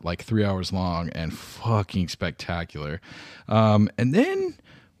like 3 hours long and fucking spectacular. And then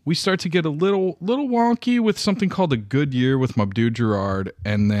we start to get a little wonky with something called A Good Year with my dude Gerard,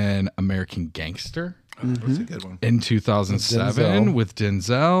 and then American Gangster That's a good one. in 2007 Denzel. with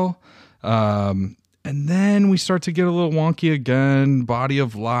Denzel. And then we start to get a little wonky again. Body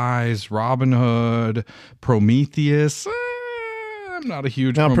of Lies, Robin Hood, Prometheus. I'm not a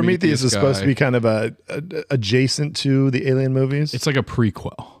huge Now, Prometheus is guy. supposed to be kind of adjacent to the Alien movies. It's like a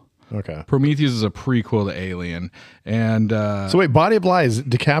prequel. Okay. Prometheus is a prequel to Alien. And So wait, Body of Lies,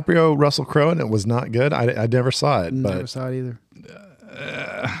 DiCaprio, Russell Crowe, and it was not good. I never saw it, Never but saw it either.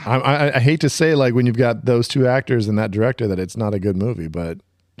 I hate to say, like, when you've got those two actors and that director, that it's not a good movie. But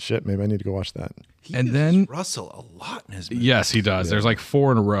shit, maybe I need to go watch that. He And uses then- Russell a lot in his movies. yes, he does. There's like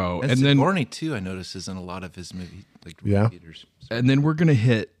 4 in a row. And, And then Sigourney too, I notice, is in a lot of his movies, like Yeah. Gladiators. And then we're gonna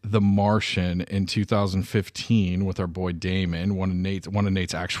hit The Martian in 2015 with our boy Damon, one of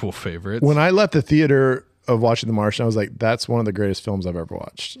Nate's actual favorites. When I left the theater of watching The Martian, I was like, that's one of the greatest films I've ever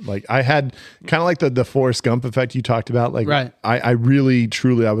watched. Like, I had kind of like the Forrest Gump effect you talked about. Like, Right. I really,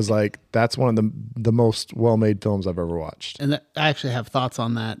 truly, I was like, that's one of the most well-made films I've ever watched. And I actually have thoughts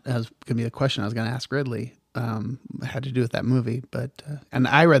on that. That was going to be the question I was going to ask Ridley. It had to do with that movie, but and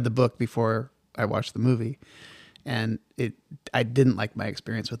I read the book before I watched the movie, and I didn't like my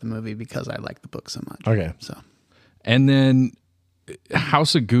experience with the movie because I liked the book so much. Okay. So And then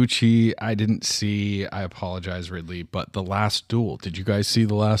House of Gucci, I didn't see. I apologize, Ridley, but The Last Duel. Did you guys see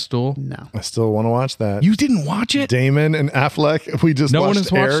The Last Duel? no, I still want to watch that. You didn't watch it? Damon and Affleck, we just No one watched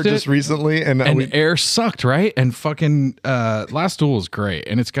has watched Air it? just recently, and And we, Air sucked, right? And fucking Last Duel is great.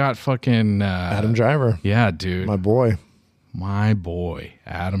 And it's got fucking Adam Driver, yeah, dude. my boy. My boy,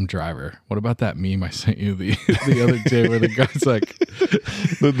 Adam Driver. What about that meme I sent you the other day where the guy's like,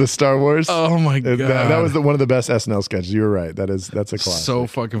 The Star Wars. oh my God. That was one of the best SNL sketches. You were right. That's a classic. So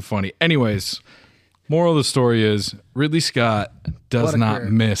fucking funny. Anyways, moral of the story is Ridley Scott does What a not career.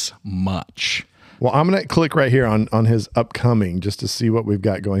 miss much. Well, I'm going to click right here on his upcoming just to see what we've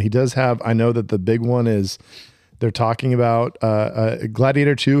got going. He does have, I know that the big one is they're talking about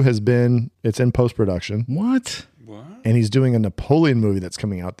Gladiator 2 it's in post-production, What? and he's doing a Napoleon movie that's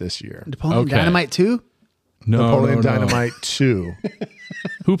coming out this year. Napoleon Okay. Dynamite 2? No, Napoleon no. Dynamite 2,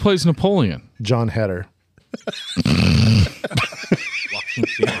 Who plays Napoleon? John Heder.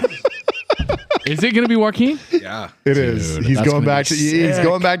 Is it going to be Joaquin? Yeah. It is. Dude, He's that's going gonna back be to he's sick.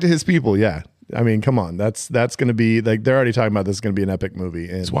 going back to his people. Yeah. I mean, come on. That's going to be like they're already talking about this is going to be an epic movie.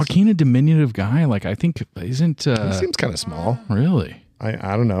 And Is Joaquin a diminutive guy? Like, I think, isn't. he seems kind of small. Really?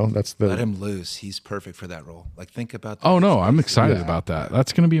 I don't know. That's Let the. him loose. He's perfect for that role. Like, think about that. Oh, no. I'm excited about that.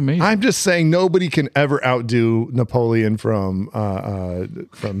 That's going to be amazing. I'm just saying nobody can ever outdo Napoleon from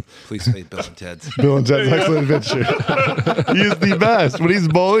Please say Bill and Ted's. Bill and Ted's Excellent Adventure. He is the best. When he's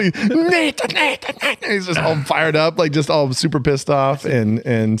bowling, Nathan, he's just all fired up, like just all super pissed off, and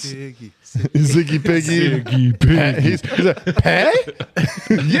Ziggy Piggy. Ziggy Piggy. He's like, pay?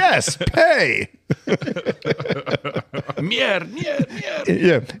 Yes, pay. Yeah,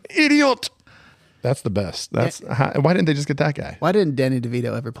 idiot. That's the best. Why didn't they just get that guy? Why didn't Danny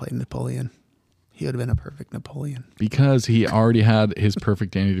DeVito ever play Napoleon? He would have been a perfect Napoleon. Because he already had his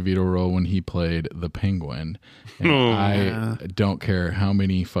perfect Danny DeVito role when he played the Penguin. And I don't care how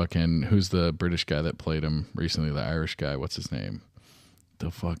many fucking... Who's the British guy that played him recently? The Irish guy. What's his name? The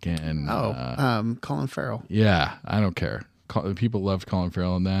fucking... Colin Farrell. yeah, I don't care. People loved Colin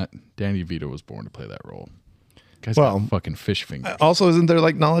Farrell in that. Danny DeVito was born to play that role. Guy's got fucking fish fingers. Also, isn't there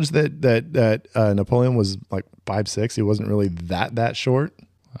like knowledge that Napoleon was like 5'6"? He wasn't really that short.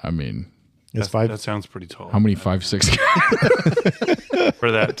 I mean... It's five. That sounds pretty tall. How many 5'6"?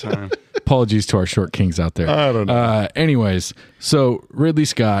 For that time. Apologies to our short kings out there. I don't know. Anyways, so Ridley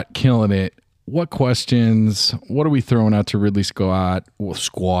Scott killing it. What questions? What are we throwing out to Ridley Scott? Well,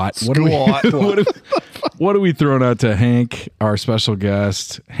 squat. What are we, what are we throwing out to Hank, our special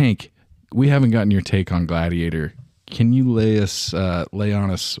guest? Hank, we haven't gotten your take on Gladiator. can you lay on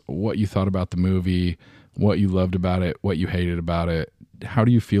us what you thought about the movie, what you loved about it, what you hated about it? How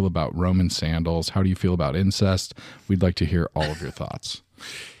do you feel about Roman sandals? How do you feel about incest? We'd like to hear all of your thoughts.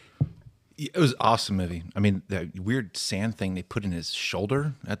 It was an awesome movie. I mean, that weird sand thing they put in his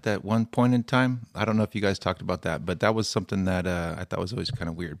shoulder at that one point in time. I don't know if you guys talked about that, but that was something that I thought was always kind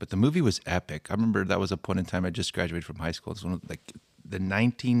of weird. But the movie was epic. I remember that was a point in time I just graduated from high school. It's one of the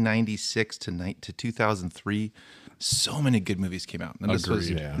 1996 to 2003. So many good movies came out. And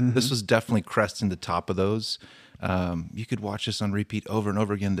this was definitely cresting the top of those. You could watch this on repeat over and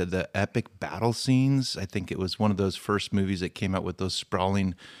over again. The epic battle scenes. I think it was one of those first movies that came out with those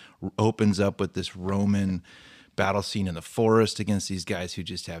sprawling. Opens up with this Roman battle scene in the forest against these guys who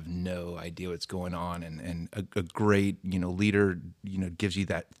just have no idea what's going on, and a great leader gives you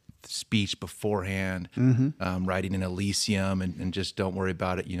that speech beforehand, riding in Elysium, and just don't worry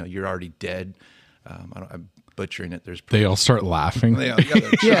about it. You're already dead. I'm butchering it. They all start laughing. They're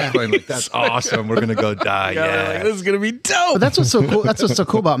chuckling, like, that's awesome. We're gonna go die. Yeah, this is gonna be dope. But that's what's so cool. That's what's so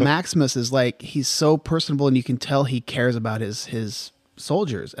cool about Maximus is like he's so personable, and you can tell he cares about his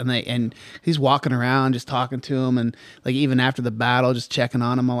soldiers, and he's walking around just talking to them, and like even after the battle just checking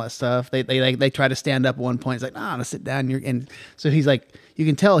on them, all that stuff. They try to stand up at one point. He's like, no, sit down. And so he's like, you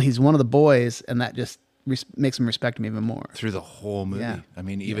can tell he's one of the boys, and that just makes him respect him even more through the whole movie. Yeah. I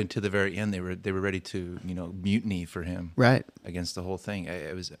mean, even to the very end, they were ready to mutiny for him, right, against the whole thing.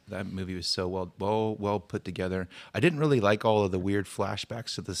 That movie was so well put together. I didn't really like all of the weird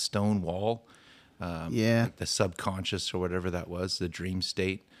flashbacks to the stone wall. Like the subconscious or whatever that was, the dream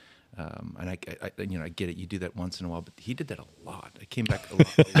state. And I get it. You do that once in a while, but he did that a lot. I came back a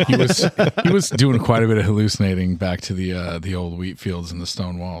lot. he was doing quite a bit of hallucinating back to the old wheat fields and the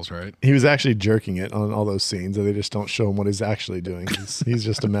stone walls, right? He was actually jerking it on all those scenes, and they just don't show him what he's actually doing. He's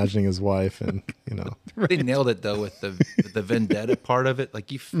just imagining his wife, and They nailed it though with the vendetta part of it.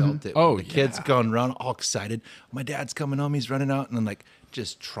 Like you felt it. Oh, the kid's going around all excited. My dad's coming home. He's running out, and then like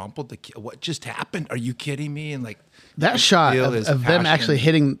just trampled the kid. What just happened? Are you kidding me? And like that shot of them actually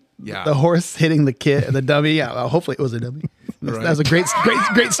hitting the horse, hitting the kid, the dummy. Yeah, well, hopefully it was a dummy. That was a great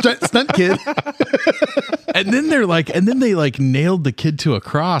stunt kid. And then they nailed the kid to a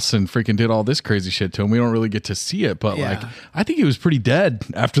cross and freaking did all this crazy shit to him. We don't really get to see it, but I think he was pretty dead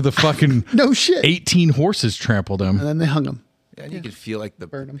after the fucking no shit 18 horses trampled him. And then they hung him. Yeah, and you could feel like the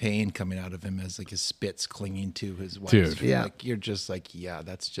pain coming out of him as like his spit's clinging to his wife's. Dude. Yeah. Like you're just like, yeah,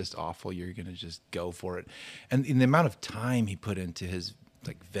 that's just awful. You're gonna just go for it. And in the amount of time he put into his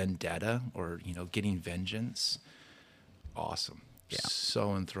like vendetta or getting vengeance, awesome. Yeah.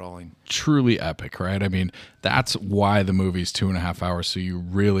 So enthralling. Truly epic, right? I mean, that's why the movie's 2.5 hours, so you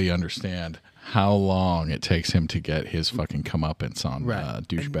really understand how long it takes him to get his fucking comeuppance on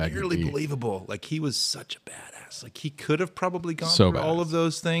douchebag. Really believable. Like he was such a badass. Like he could have probably gone so through all of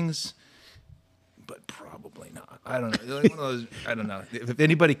those things, but probably not. I don't know. Like one of those, I don't know. If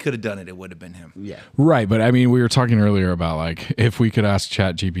anybody could have done it, it would have been him. Yeah. Right, but I mean, we were talking earlier about like if we could ask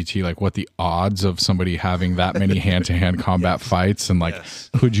ChatGPT like what the odds of somebody having that many hand-to-hand combat fights, and like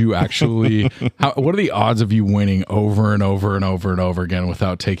could you actually? What are the odds of you winning over and over and over and over again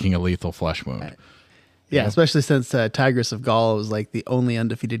without taking a lethal flesh wound? Right. Yeah, especially since Tigris of Gaul was like the only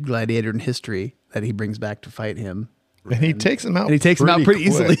undefeated gladiator in history that he brings back to fight him. And he takes him out. And he takes him out pretty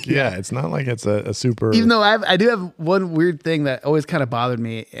easily. Yeah, it's not like it's a super. Even though I do have one weird thing that always kind of bothered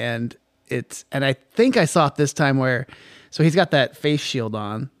me, and I think I saw it this time where, so he's got that face shield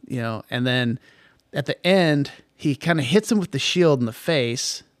on, and then at the end he kind of hits him with the shield in the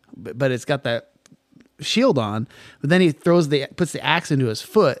face, but it's got that shield on. But then he puts the axe into his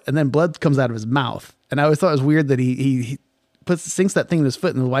foot, and then blood comes out of his mouth. And I always thought it was weird that he sinks that thing in his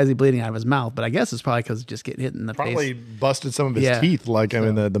foot, and why is he bleeding out of his mouth? But I guess it's probably because just getting hit in the face. Probably busted some of his teeth, like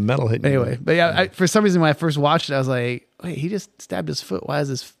the metal hitting. Anyway, but yeah, for some reason when I first watched it, I was like, wait, he just stabbed his foot. Why is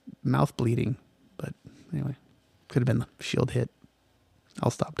his mouth bleeding? But anyway, could have been the shield hit.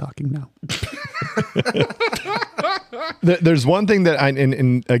 I'll stop talking now. There's one thing that I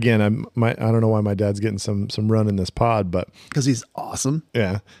don't know why my dad's getting some run in this pod, but because he's awesome.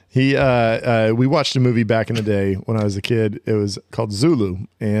 Yeah, we watched a movie back in the day when I was a kid. It was called Zulu,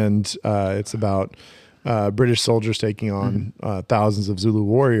 and it's about British soldiers taking on thousands of Zulu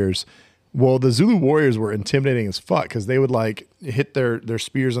warriors. Well, the Zulu warriors were intimidating as fuck because they would like hit their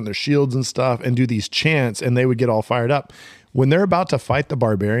spears on their shields and stuff and do these chants, and they would get all fired up when they're about to fight the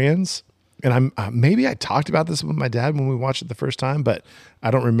barbarians. And maybe I talked about this with my dad when we watched it the first time, but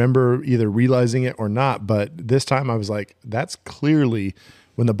I don't remember either realizing it or not. But this time I was like, that's clearly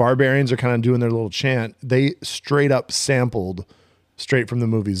when the barbarians are kind of doing their little chant, they straight up sampled straight from the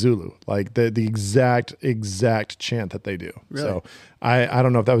movie Zulu, like the exact chant that they do. Really? So I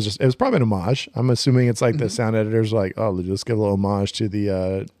don't know if that was just, it was probably an homage. I'm assuming it's like the sound editors are like, oh, let's give a little homage to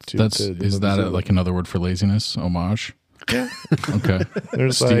the Is that like another word for laziness? Homage? Yeah. Okay. They're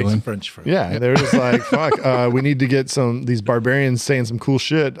just Stealing. like French phrase. yeah, they're just like, fuck, we need to get these barbarians saying some cool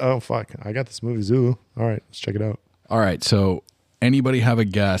shit. Oh fuck, I got this movie Zulu. All right, let's check it out. All right. So anybody have a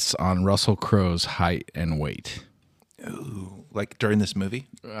guess on Russell Crowe's height and weight? Ooh, like during this movie?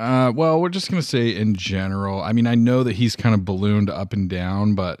 Well, we're just going to say in general. I mean, I know that he's kind of ballooned up and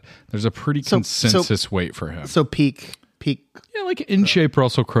down, but there's a pretty consensus weight for him. So peak. Yeah, like in shape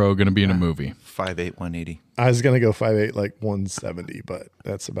Russell Crowe going to be in a movie. 5'8", 180. I was gonna go 5'8", like 170, but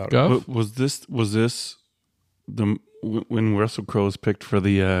that's about it. Go. Was this the when Russell Crowe was picked for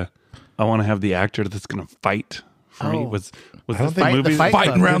the I want to have the actor that's going to fight for me? Was I this don't the think- movie? the Fight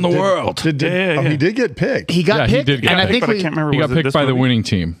Fighting Club. around the world. Yeah. He did get picked. He got Yeah, he picked, did get and I picked, think but I can't remember. He got was it picked this by the movie? winning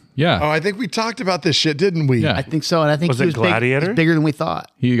team. Yeah. Oh, I think we talked about this shit, didn't we? Yeah. I think so, and I think Was he it was Gladiator? He's bigger than we thought.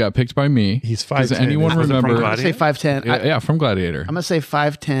 He got picked by me. He's Does 5'10". anyone Was it from remember? I'm gonna say 5'10". Yeah, from Gladiator. I'm gonna say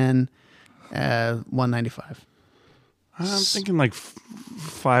 5'10", 195. I'm thinking like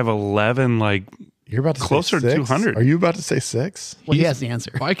 5'11", like You're about to Closer say to 6? 200. Are you about to say 6? Well, he has the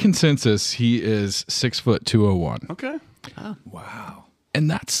answer. By consensus, he is 6'201", okay. Wow. and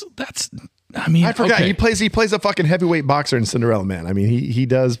that's. I mean, I forgot okay. he plays a fucking heavyweight boxer in Cinderella Man. I mean, he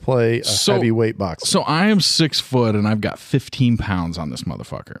does play a heavyweight boxer. So I am 6 foot and I've got 15 pounds on this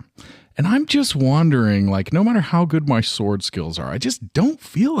motherfucker. And I'm just wondering, like, no matter how good my sword skills are, I just don't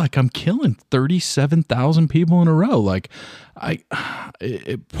feel like I'm killing 37,000 people in a row. Like,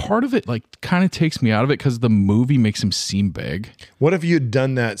 part of it, like, kind of takes me out of it because the movie makes him seem big. What if you had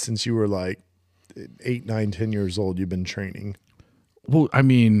done that since you were like 8, 9, 10 years old? You've been training. Well, I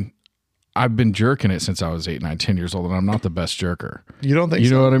mean, I've been jerking it since I was 8, 9, 10 years old, and I'm not the best jerker. You don't think You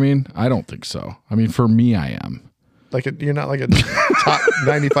so? know what I mean? I don't think so. I mean, for me, I am. Like you're not like a top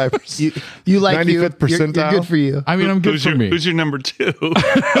 95%. You like 95th you're percentile? good for you. I mean, I'm good for me. Who's your number 2?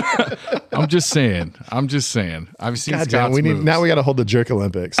 I'm just saying. I've seen God damn, Scott's moves. now we got to hold the jerk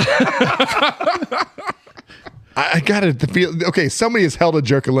Olympics. I got to feel okay. Somebody has held a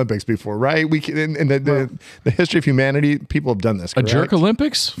jerk Olympics before, right? We can, in the history of humanity, people have done this. A Correct? jerk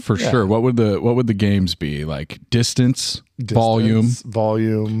Olympics for sure. What would the games be like? Distance, volume.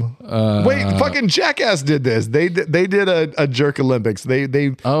 Wait, fucking Jackass did this. They did a jerk Olympics.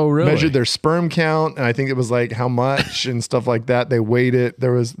 They Oh, really? measured their sperm count, and I think it was like how much and stuff like that. They weighed it. They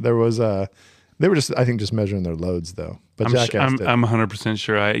were just measuring their loads though. But Jackass did. I'm 100%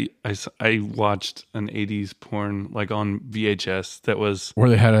 sure. I watched an 80s porn like on VHS that was Where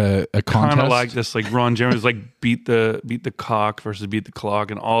they had a contest. kind of like this, like Ron Jeremy was like beat the cock versus beat the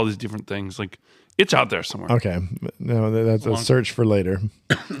clock and all these different things. Like it's out there somewhere. Okay, no, that's a search for later.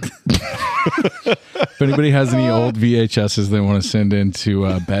 If anybody has any old VHSs they want to send into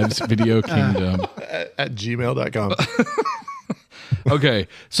Bev's Video Kingdom At gmail.com. Okay,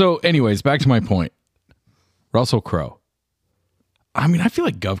 so anyways, back to my point. Russell Crowe. I mean, I feel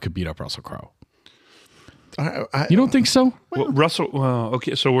like Gov could beat up Russell Crowe. You don't think so? Well, Russell. Well,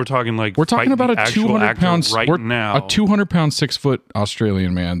 okay, so we're talking like We're talking fight about the a actual 200 actor pounds right now. a 200 pound 6 foot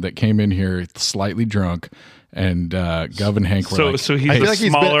Australian man that came in here slightly drunk, and Gov and Hank were So like, so he's I feel a like he's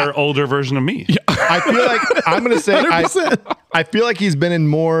smaller, older version of me. I feel like I'm going to say I feel like he's been in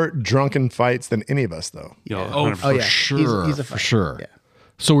more drunken fights than any of us though. Yeah, oh, 100%. for yeah. sure, He's a for fighter. sure. Yeah.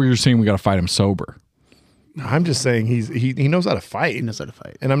 So you're saying we got to fight him sober? I'm just saying he knows how to fight. He knows how to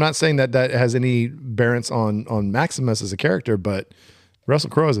fight. And I'm not saying that has any bearance on Maximus as a character, but Russell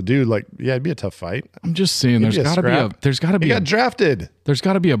Crowe as a dude, like, yeah, it'd be a tough fight. I'm just saying It'd there's be a got to be scrap. He got drafted. there's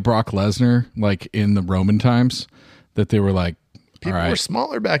got to be a Brock Lesnar like in the Roman times that they were like, People all right, were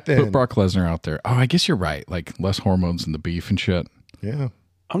smaller back put then. Brock Lesnar out there. Oh, I guess you're right. Like less hormones in the beef and shit. Yeah.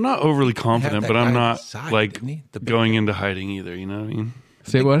 I'm not overly confident, that but guy I'm on not his side, like didn't he? The big going guy. into hiding either. You know what I mean?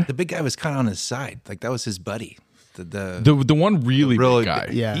 Say what? The big guy was kind of on his side. Like that was his buddy. The one really big guy.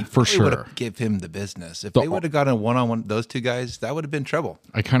 Yeah. he for probably would sure. have give him the business. If The- they would have gotten a one-on-one, those two guys, that would have been trouble.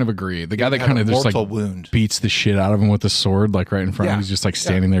 I kind of agree. The guy that had kind a of just like mortal wound. beats the shit out of him with the sword, like right in front of him. Yeah. He's just like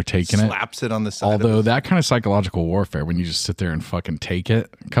standing there taking it. Slaps it on the side. Although of that kind of psychological warfare when you just sit there and fucking take it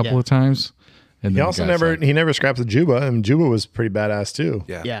a couple Yeah. of times. And He then the also guy's like- he never scraps a Juba, and Juba was pretty badass too.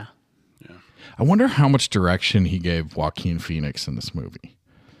 yeah. Yeah. I wonder how much direction he gave Joaquin Phoenix in this movie.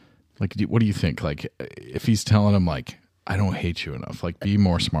 Like, what do you think? Like, if he's telling him like, I don't hate you enough, like, be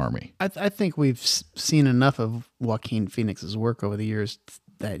more smarmy. I think we've seen enough of Joaquin Phoenix's work over the years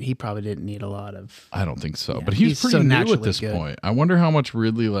that he probably didn't need a lot of. I don't think so, Yeah, but he's he's pretty so new at naturally this good. point. I wonder how much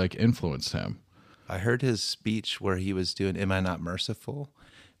Ridley like influenced him. I heard his speech where he was doing "Am I Not Merciful?"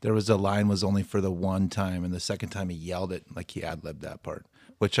 There was a line was only for the one time, and the second time he yelled it like he ad-libbed that part,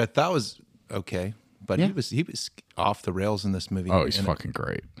 which I thought was okay. But he was off the rails in this movie. Oh, he's fucking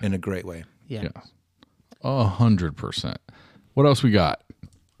great in a great way. Yeah. 100%. What else we got?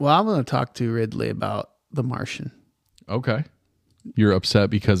 Well, I'm going to talk to Ridley about The Martian. Okay. You're upset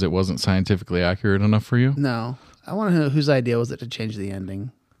because it wasn't scientifically accurate enough for you? No. I want to know whose idea was it to change the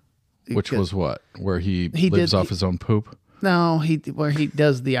ending. Which was what? Where he lives off his own poop? No, where he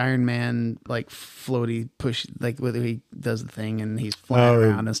does the Iron Man like floaty push, like whether he does the thing and he's flying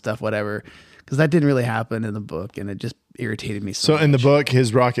around and stuff, whatever. Because that didn't really happen in the book, and it just irritated me so much. In the book,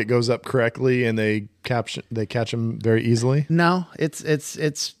 his rocket goes up correctly, and they catch him very easily. No, it's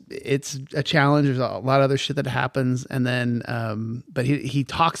a challenge. There's a lot of other shit that happens, and then but he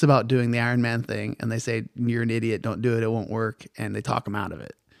talks about doing the Iron Man thing, and they say you're an idiot, don't do it, it won't work, and they talk him out of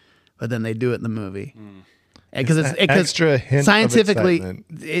it. But then they do it in the movie because it's extra hint scientifically. Of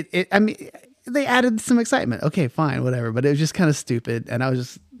excitement. I mean, they added some excitement. Okay, fine, whatever. But it was just kind of stupid, and I was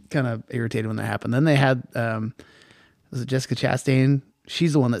just kind of irritated when that happened. Then they had was it Jessica Chastain?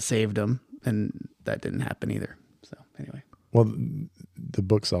 She's the one that saved him, and that didn't happen either. So anyway, well, the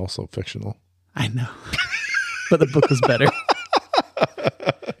book's also fictional. I know, but the book was better.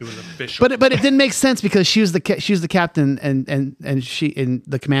 It was official. But it didn't make sense because she was the captain and she and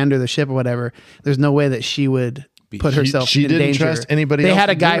the commander of the ship or whatever. There's no way that she would put herself she in didn't danger. trust anybody They else had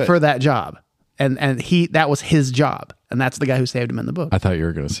a to do guy it. for that job, and that was his job, and that's the guy who saved him in the book. I thought you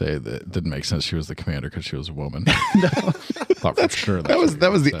were going to say that it didn't make sense she was the commander because she was a woman. No. Thought for sure That was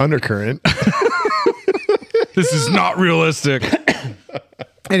the undercurrent. This is not realistic.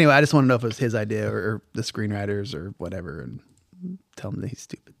 Anyway, I just want to know if it was his idea or the screenwriters or whatever, and tell him that he's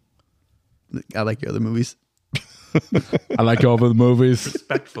stupid. I like your other movies. I like all the movies.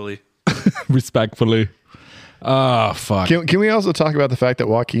 Respectfully. Respectfully. Oh, fuck. Can we also talk about the fact that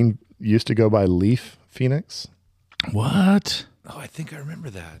Joaquin used to go by Leaf Phoenix? What? Oh, I think I remember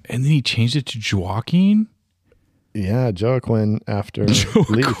that. And then he changed it to Joaquin? Yeah, Joaquin after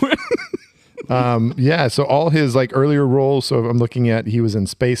Leaf. Yeah, so all his like earlier roles. So I'm looking at, he was in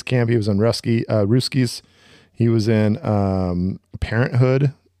Space Camp. He was in Ruskies. He was in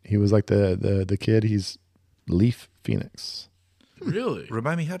Parenthood. He was like the kid. He's Leaf Phoenix. Really?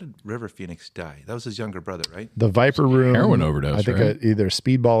 Remind me, how did River Phoenix die? That was his younger brother, right? The Viper Room. Heroin overdose, I think right? either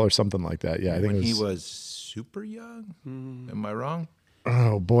Speedball or something like that. Yeah, I think When it was. he was super young. Am I wrong?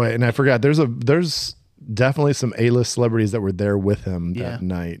 Oh boy, and I forgot. There's definitely some A-list celebrities that were there with him that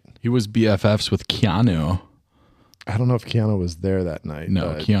night. He was BFFs with Keanu. I don't know if Keanu was there that night. No,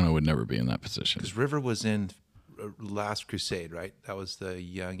 but Keanu would never be in that position. Because River was in Last Crusade, right? That was the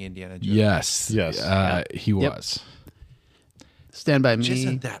young Indiana Jones. Yes. He was. Stand by Just Me.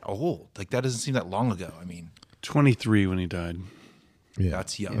 isn't that old. Like, that doesn't seem that long ago. I mean, 23 when he died. Yeah,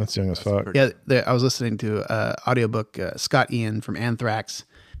 that's young. That's young as fuck. pretty- Yeah, I was listening to an audiobook. Scott Ian from Anthrax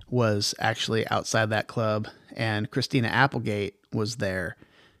was actually outside that club, and Christina Applegate was there.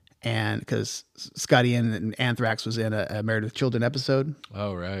 And because Scott Ian and Anthrax was in a Married with Children episode.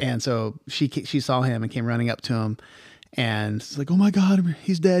 Oh, right. And so she saw him and came running up to him, and it's like, "Oh my God,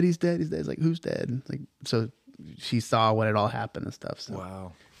 he's dead! He's dead! He's dead!" It's like, "Who's dead?" Like, so she saw when it all happened and stuff. So.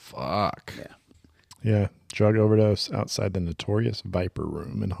 Wow. Fuck. Yeah. Yeah, drug overdose outside the notorious Viper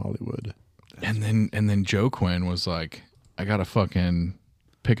Room in Hollywood. And then Joe Quinn was like, I gotta fucking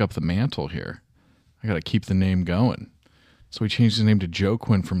pick up the mantle here. I gotta keep the name going. So he changed his name to Joe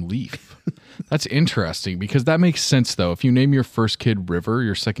Quinn from Leaf. That's interesting because that makes sense though. If you name your first kid River,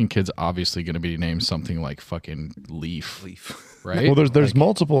 your second kid's obviously gonna be named something like fucking Leaf. Right? Well, there's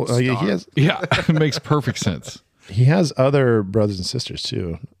multiple. He has Yeah, it makes perfect sense. he has other brothers and sisters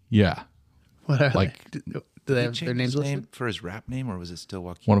too. Yeah. What are Like- they? Do they have Did he their change names his listed? name for his rap name, or was it still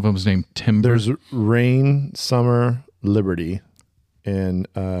Joaquin? One of them is named Timber. There's Rain, Summer, Liberty, and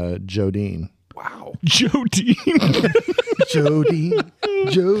Jodine. Wow. Jodine.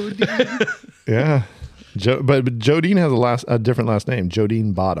 Jodine. Yeah, but Jodine has a different last name,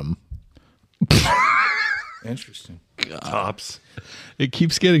 Jodine Bottom. Interesting. Tops. It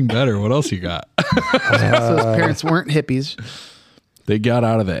keeps getting better. What else you got? So his parents weren't hippies. They got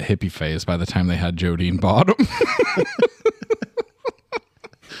out of that hippie phase by the time they had Jodine Bottom.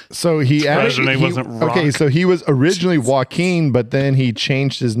 So he actually wasn't Rock. okay. So he was originally Joaquin, but then he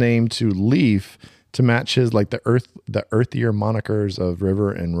changed his name to Leaf to match his like the earthier monikers of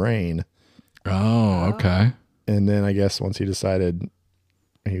River and Rain. Oh, okay. And then I guess once he decided,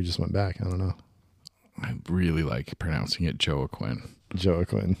 he just went back. I don't know. I really like pronouncing it Joaquin.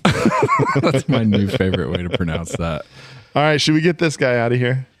 Joaquin. That's my new favorite way to pronounce that. All right, should we get this guy out of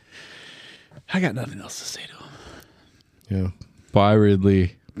here? I got nothing else to say to him. Yeah. Bye,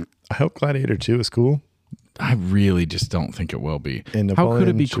 Ridley. I hope Gladiator 2 is cool. I really just don't think it will be. And How could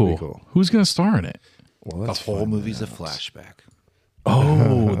it Napoleon be should cool? be cool. Who's going to star in it? Well, The that's whole fun. movie's a flashback.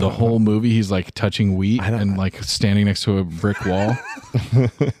 Oh, the whole movie. He's like touching wheat and like standing next to a brick wall.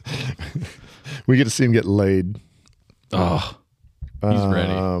 We get to see him get laid. Oh, he's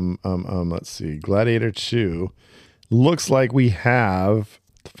ready. Let's see. Gladiator 2 looks like we have.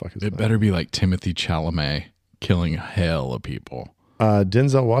 The fuck is It that? better be like Timothy Chalamet killing hell of people.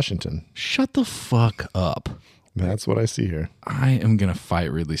 Denzel Washington. Shut the fuck up. That's what I see here. I am going to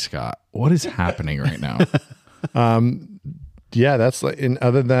fight Ridley Scott. What is happening right now? Yeah, that's like. And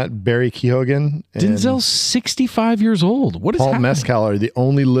other than that, Barry Keoghan and Denzel's 65 years old. What is Paul happening? Mescal are the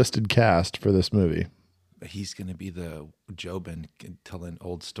only listed cast for this movie. He's going to be the Jobin telling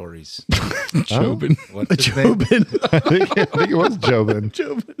old stories. Jobin. What's his name? I think it was Jobin.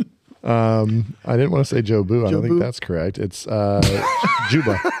 I didn't want to say Jobu. I don't think that's correct. It's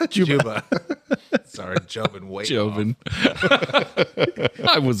Juba. Juba. Sorry, Jobin. Way Jobin.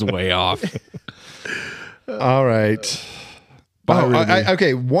 I was way off. All right.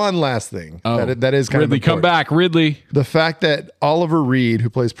 Okay, one last thing. That is kind Ridley, of come important. back, Ridley. The fact that Oliver Reed, who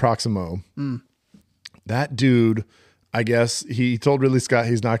plays Proximo, that dude, I guess he told Ridley Scott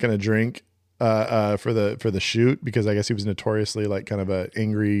he's not going to drink for the shoot because I guess he was notoriously like kind of a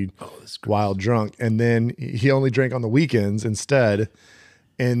angry, wild drunk, and then he only drank on the weekends instead.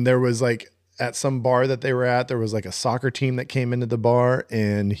 And there was like at some bar that they were at, there was like a soccer team that came into the bar,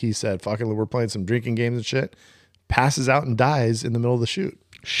 and he said, "Fucking, we're playing some drinking games and shit." Passes out and dies in the middle of the shoot.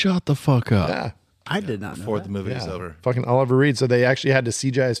 Shut the fuck up. Yeah. I did not know Before that. the movie was over. Fucking Oliver Reed. So they actually had to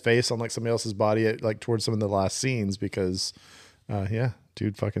CGI his face on like somebody else's body at, like towards some of the last scenes because,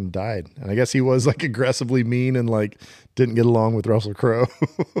 dude fucking died. And I guess he was like aggressively mean and like didn't get along with Russell Crowe.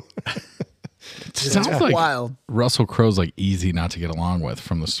 Sounds like wild. Russell Crowe's like easy not to get along with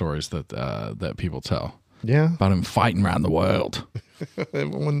from the stories that people tell Yeah. about him fighting around the world.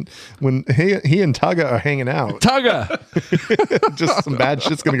 when he and Taga are hanging out, Tugga. just some bad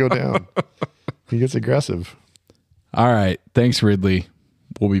shit's gonna go down. He gets aggressive. All right. Thanks, Ridley.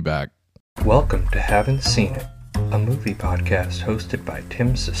 We'll be back. Welcome to Haven't Seen It, a movie podcast hosted by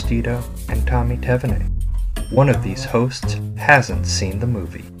Tim Sestito and Tommy Tevenet. One of these hosts hasn't seen the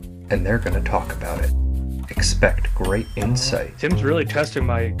movie, and they're going to talk about it. Expect great insight, Tim's really testing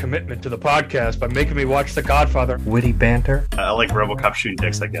my commitment to the podcast by making me watch The Godfather. witty banter, I like RoboCop shooting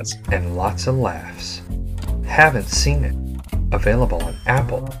dicks, I guess. and lots of laughs. Haven't Seen It. Available on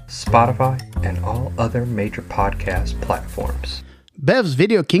Apple, Spotify, and all other major podcast platforms. Bev's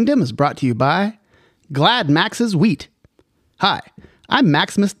Video Kingdom is brought to you by Glad Max's Wheat. Hi, I'm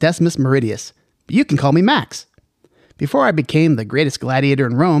Maximus Decimus Meridius, but you can call me Max. Before I became the greatest gladiator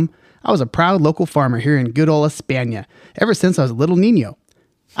in Rome, I was a proud local farmer here in good old España ever since I was a little niño.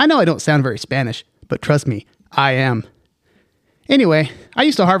 I know I don't sound very Spanish, but trust me, I am. Anyway, I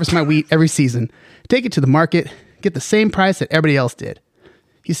used to harvest my wheat every season, take it to the market, get the same price that everybody else did.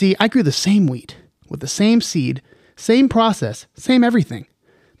 You see, I grew the same wheat, with the same seed, same process, same everything.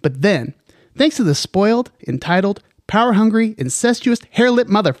 But then, thanks to the spoiled, entitled, power-hungry, incestuous, hair-lip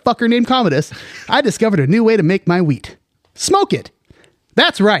motherfucker named Commodus, I discovered a new way to make my wheat. Smoke it!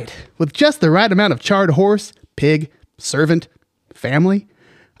 That's right. With just the right amount of charred horse, pig, servant, family,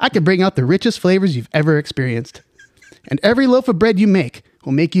 I can bring out the richest flavors you've ever experienced. And every loaf of bread you make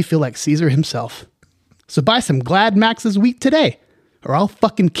will make you feel like Caesar himself. So buy some Glad Max's wheat today, or I'll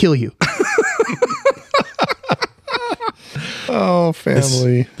fucking kill you. Oh,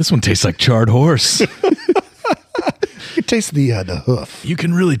 family. This one tastes like charred horse. You taste the hoof. You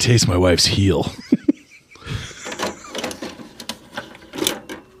can really taste my wife's heel.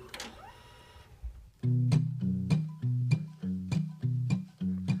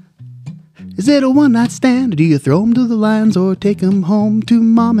 Is it a one-night stand, or do you throw 'em to the lions, or take 'em home to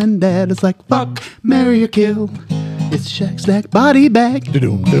mom and dad? It's like fuck, marry, or kill. It's Shack Stack Body Bag.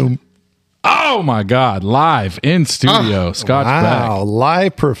 Doom. Oh my God. Live in studio. Scott's Wow, back.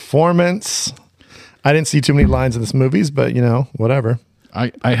 live performance. I didn't see too many lines in this movies, but whatever.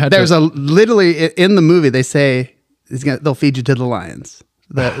 I had There's literally in the movie they say they'll feed you to the lions.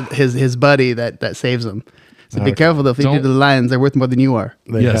 His buddy that saves him. So be careful though. If you do the lions, they're worth more than you are.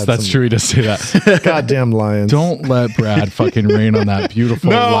 Yes, that's true. He does say that. Goddamn lions. Don't let Brad fucking rain on that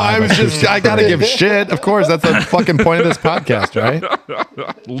beautiful. No, I gotta give shit. Of course, that's the fucking point of this podcast, right?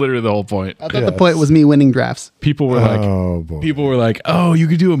 Literally the whole point. I thought the point was me winning drafts. People were like, oh, you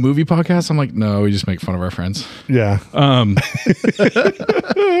could do a movie podcast? I'm like, no, we just make fun of our friends. Yeah.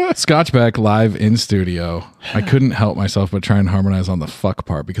 Scotchback live in studio. I couldn't help myself but try and harmonize on the fuck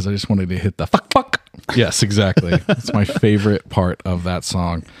part because I just wanted to hit the fuck. Yes, exactly. It's my favorite part of that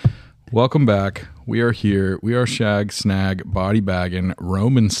song. Welcome back. We are here. We are shag, snag, body bagging,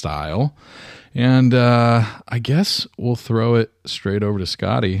 Roman style. And I guess we'll throw it straight over to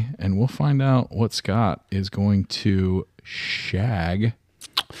Scotty and we'll find out what Scott is going to shag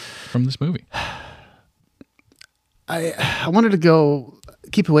from this movie. I wanted to go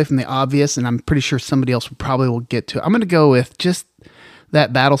keep away from the obvious, and I'm pretty sure somebody else probably will get to it. I'm going to go with just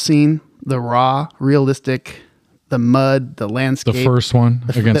that battle scene, the raw, realistic, the mud, the landscape. The first one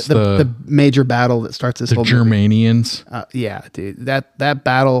against the major battle that starts this the whole Germanians. Yeah, dude. That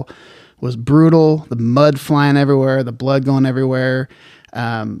battle was brutal. The mud flying everywhere, the blood going everywhere.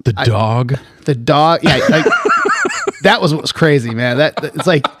 The dog. Yeah, like, that was what was crazy, man. It's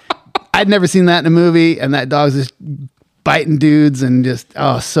like I'd never seen that in a movie, and that dog's just biting dudes and just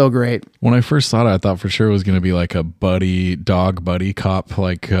so great. When I first saw it, I thought for sure it was going to be like a dog buddy cop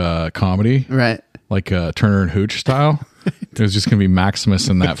like comedy, right? Like Turner and Hooch style. It was just going to be Maximus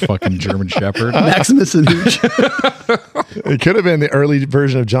and that fucking German Shepherd. Maximus and Hooch. It could have been the early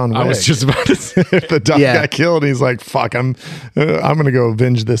version of John Wick. I was just about to say, if the dog got killed, he's like, "Fuck, I'm going to go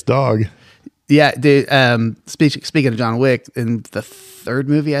avenge this dog." Yeah, dude. Speaking of John Wick, in the third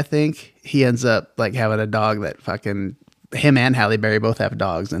movie, I think he ends up like having a dog that fucking him and Halle Berry both have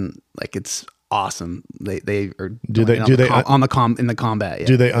dogs, and like it's awesome. They are in the combat. Yeah,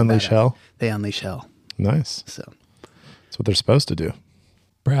 do they unleash hell? They unleash hell. Nice. So that's what they're supposed to do.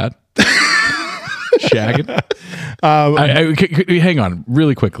 Brad, shagging. Hang on,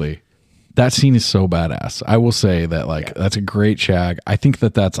 really quickly. That scene is so badass. I will say that that's a great shag. I think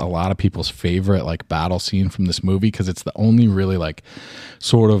that's a lot of people's favorite like battle scene from this movie because it's the only really like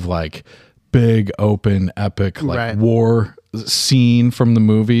sort of like big open epic like war scene from the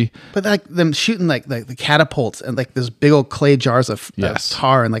movie. But like them shooting like the catapults and like those big old clay jars of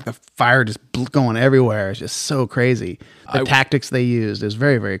tar and like the fire just going everywhere. It's just so crazy. The tactics they used is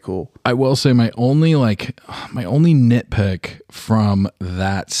very, very cool. I will say my only nitpick from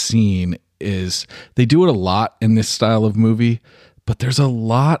that scene is they do it a lot in this style of movie, but there's a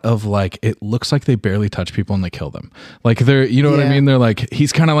lot of like, it looks like they barely touch people and they kill them. Like they're, you know what I mean? They're like,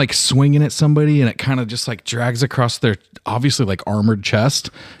 he's kind of like swinging at somebody and it kind of just like drags across their obviously like armored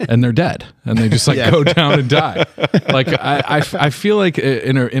chest and they're dead and they just like go down and die. Like I feel like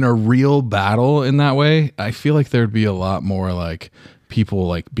in a real battle in that way, I feel like there'd be a lot more like people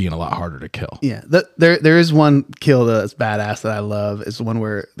like being a lot harder to kill. Yeah. There is one kill that's badass that I love. It's the one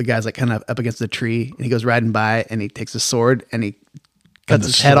where the guy's like kind of up against the tree and he goes riding by and he takes a sword and he cuts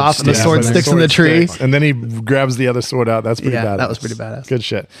his head off and the sword sticks in the tree. And then he grabs the other sword out. That's pretty badass. That was pretty badass. Good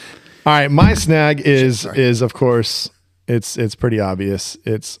shit. All right. My snag is of course, it's pretty obvious.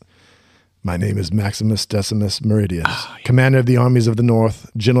 My name is Maximus Decimus Meridius, commander of the armies of the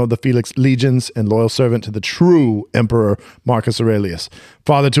North, general of the Felix legions, and loyal servant to the true Emperor Marcus Aurelius,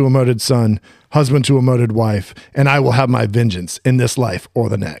 father to a murdered son, husband to a murdered wife, and I will have my vengeance in this life or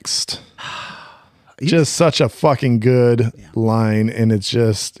the next. Just such a fucking good line, and it's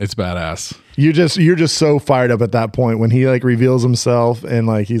badass. You're just so fired up at that point when he like reveals himself and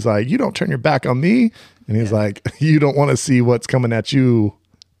like he's like, "You don't turn your back on me," and he's like, "You don't want to see what's coming at you."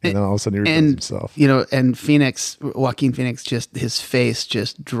 And then all of a sudden he reveals himself. You know, and Joaquin Phoenix, just his face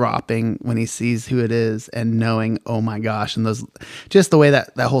just dropping when he sees who it is and knowing, oh my gosh. And just the way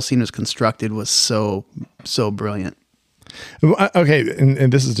that whole scene was constructed was so brilliant. Okay.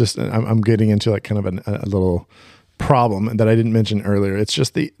 And this is just, I'm getting into like kind of a little problem that I didn't mention earlier. It's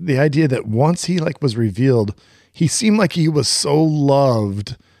just the idea that once he like was revealed, he seemed like he was so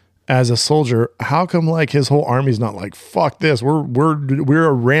loved as a soldier. How come like his whole army's not like, fuck this,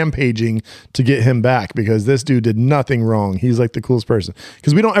 we're rampaging to get him back because this dude did nothing wrong. He's like the coolest person.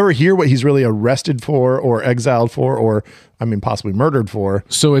 Because we don't ever hear what he's really arrested for or exiled for or possibly murdered for.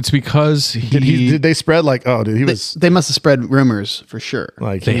 So it's because did they spread like, oh dude, they must have spread rumors for sure.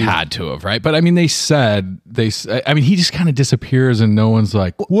 Like they had to have, right? But I mean, he just kind of disappears and no one's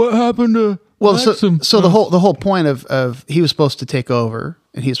like, what happened to Maxim? So the whole point of he was supposed to take over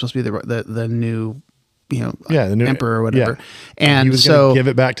and he was supposed to be the new, the new emperor or whatever. Yeah. And he was going to give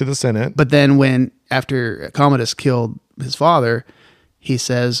it back to the Senate. But then after Commodus killed his father, he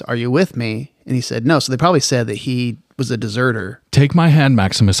says, "Are you with me?" And he said, no. So they probably said that he was a deserter. Take my hand,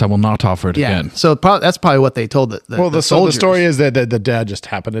 Maximus. I will not offer it again. So that's probably what they told the soldiers. The story is that the dad just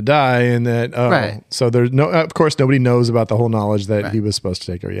happened to die, and that Right. So there's no. Of course, nobody knows about the whole knowledge that he was supposed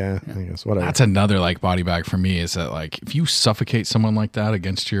to take her. Yeah. I guess whatever. That's another like body bag for me. Is that like if you suffocate someone like that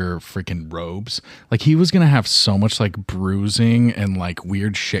against your freaking robes, like he was gonna have so much like bruising and like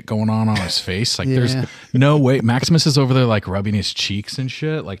weird shit going on his face. Like there's no way. Maximus is over there like rubbing his cheeks and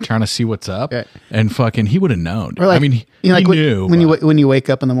shit, like trying to see what's up, and fucking he would have known. Or like, I mean, like he knew when you wake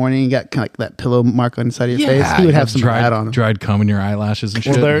up in the morning, you got kind of like that pillow mark on the side of your face. He would have some dried, rat on him. dried cum in your eyelashes and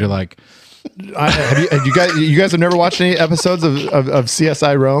shit. Well, You're like, have you guys have never watched any episodes of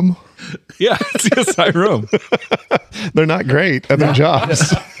CSI Rome? Yeah, CSI Rome. They're not great at their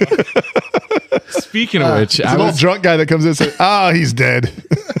jobs. Speaking of which, it's an old drunk guy that comes in and says, "Oh, he's dead."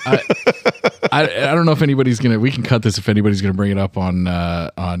 I don't know if anybody's gonna. We can cut this if anybody's gonna bring it up on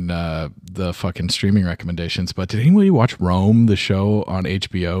the fucking streaming recommendations. But did anybody watch Rome, the show on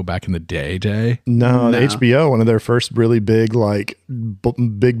HBO back in the day? No, the HBO, one of their first really big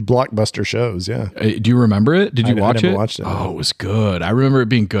big blockbuster shows. Yeah. Do you remember it? Did you watch I it? never watched it. Oh, it was good. I remember it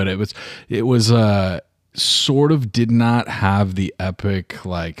being good. It was sort of did not have the epic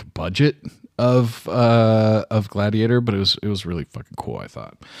like budget of Gladiator, but it was really fucking cool, I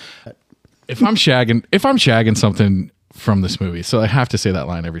thought. If I'm shagging something from this movie, so I have to say that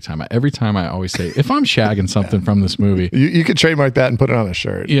line every time. I always say, if I'm shagging something from this movie, you could trademark that and put it on a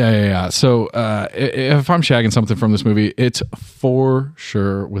shirt. Yeah. So if I'm shagging something from this movie, it's for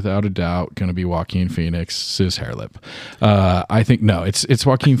sure, without a doubt, going to be Joaquin Phoenix's hair lip. I think it's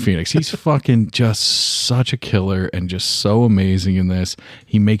Joaquin Phoenix. He's fucking just such a killer and just so amazing in this.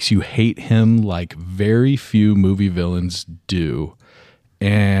 He makes you hate him like very few movie villains do,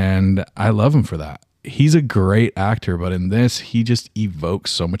 and I love him for that. He's a great actor, but in this, he just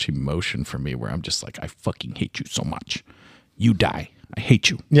evokes so much emotion for me where I'm just like, I fucking hate you so much. You die. I hate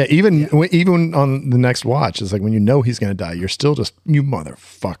you. Yeah, even on the next watch, it's like when you know he's going to die, you're still just, you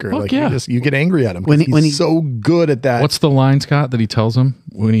motherfucker. Fuck like yeah. you get angry at him when he's so good at that. What's the line, Scott, that he tells him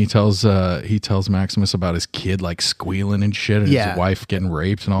when he tells Maximus about his kid like squealing and shit and his wife getting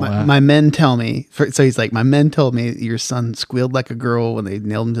raped and all that? My men tell me, so he's like, my men told me your son squealed like a girl when they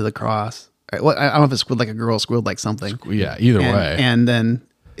nailed him to the cross. Well, I don't know if it squealed like a girl, squealed like something. Yeah, either way.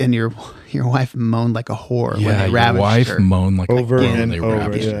 And your wife moaned like a whore when they ravaged your wife her. Moaned like over a girl and when they over.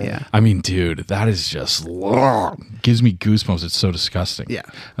 ravaged her. Yeah. I mean, dude, that is just gives me goosebumps. It's so disgusting. Yeah.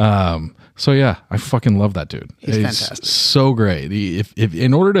 So yeah, I fucking love that dude. He's fantastic. So great. If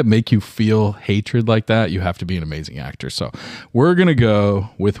in order to make you feel hatred like that, you have to be an amazing actor. So we're gonna go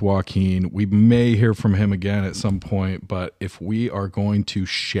with Joaquin. We may hear from him again at some point, but if we are going to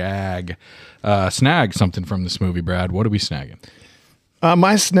snag something from this movie, Brad, what are we snagging?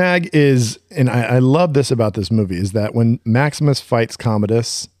 My snag is, and I love this about this movie, is that when Maximus fights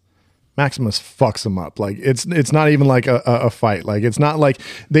Commodus, Maximus fucks him up. Like it's not even like a fight. Like it's not like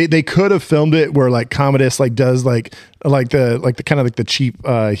they could have filmed it where like Commodus like does like the kind of like the cheap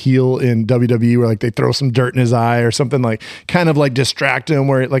heel in WWE where like they throw some dirt in his eye or something, like kind of like distract him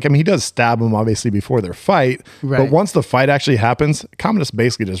where like, I mean, he does stab him obviously before their fight, but once the fight actually happens, Commodus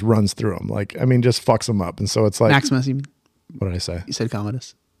basically just runs through him. Like, I mean, just fucks him up. And so it's like Maximus, you mean? What did I say? You said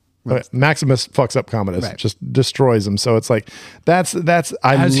Commodus. Maximus fucks up Commodus, just destroys him. So it's like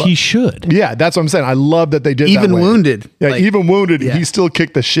he should. Yeah, that's what I'm saying. I love that they did even that way. wounded. Yeah, even wounded, he still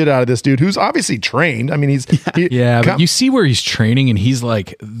kicked the shit out of this dude who's obviously trained. I mean, but you see where he's training, and he's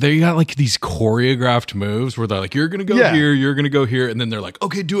like, they got like these choreographed moves where they're like, you're gonna go here, you're gonna go here, and then they're like,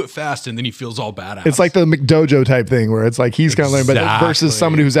 okay, do it fast, and then he feels all badass. It's like the McDojo type thing where it's like he's kind of learning, but versus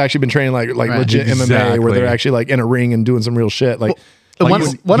somebody who's actually been training like legit MMA, where they're actually like in a ring and doing some real shit. Like. One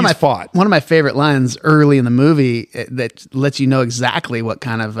of my favorite lines early in the movie that lets you know exactly what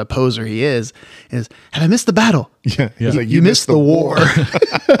kind of a poser he is "Have I missed the battle? Yeah. Like, you missed the war."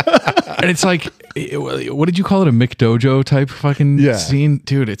 And it's like, what did you call it? A McDojo type fucking scene?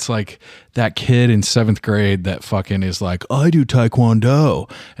 Dude, it's like that kid in 7th grade that fucking is like, I do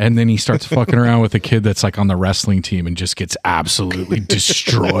Taekwondo. And then he starts fucking around with a kid that's like on the wrestling team and just gets absolutely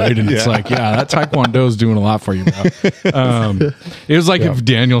destroyed. And it's like, that Taekwondo is doing a lot for you, bro. It was like if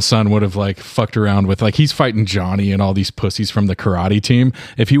Daniel's son would have like fucked around with, like, he's fighting Johnny and all these pussies from the karate team.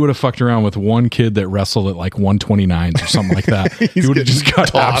 If he would have fucked around with one kid that wrestled at like 129s or something like that, he would have just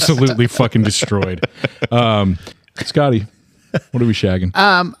got absolutely fucking destroyed. Scotty, what are we shagging?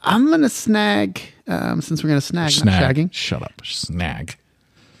 I'm gonna snag. Since we're gonna snag. Not shagging. Shut up. Snag.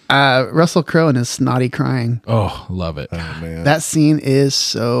 Russell Crowe and his snotty crying. Oh, love it. Oh man, that scene is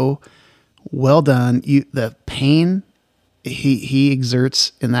so well done. The pain he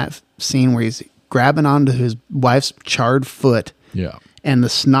exerts in that scene where he's grabbing onto his wife's charred foot. Yeah. And the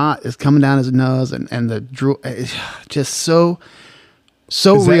snot is coming down his nose, and the drool, just so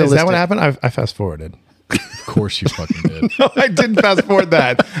realistic. Is that what happened? I fast forwarded. Of course you fucking did. No, I didn't fast forward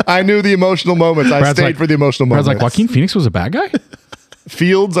that. I knew the emotional moments. I stayed for the emotional moments. I was like, Joaquin Phoenix was a bad guy?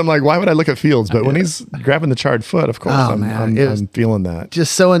 Fields, I'm like, why would I look at Fields? But when he's grabbing the charred foot, of course, I'm feeling that.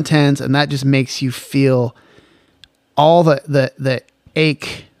 Just so intense, and that just makes you feel all the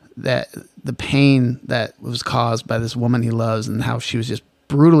ache, that the pain that was caused by this woman he loves, and how she was just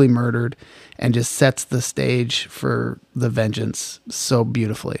brutally murdered, and just sets the stage for the vengeance so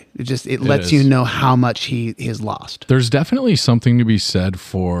beautifully. It lets you know how much he has lost. There's definitely something to be said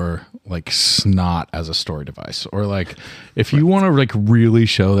for like snot as a story device, or like if you want to like really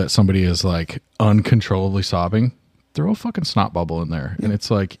show that somebody is like uncontrollably sobbing, throw a fucking snot bubble in there. And it's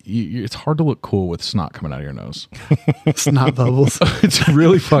like, it's hard to look cool with snot coming out of your nose. Snot bubbles. It's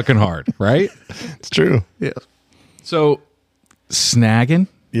really fucking hard, right? It's true. Yeah. So snagging.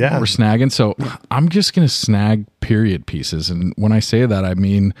 Yeah. We're snagging. So I'm just going to snag period pieces. And when I say that, I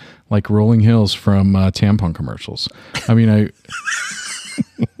mean like Rolling Hills from tampon commercials. I mean,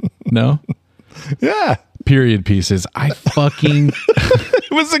 no? Yeah. Period pieces. I fucking...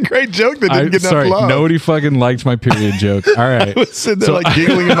 It was a great joke that didn't get enough love. Nobody fucking liked my period joke. All right. I was sitting there like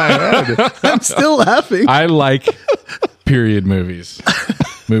giggling in my head. I'm still laughing. I like period movies.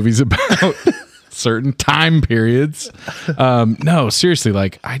 Movies about certain time periods. No, seriously,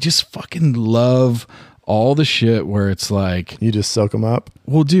 like I just fucking love all the shit where it's like... You just soak them up?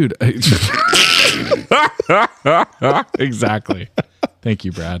 Well, dude. Exactly. Thank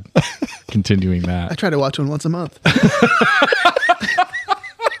you, Brad. Continuing that. I try to watch one once a month.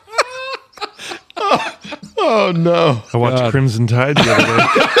 Oh no! I watched Crimson Tide the other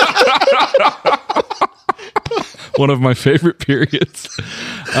day. One of my favorite periods.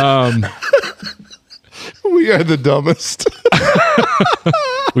 We are the dumbest.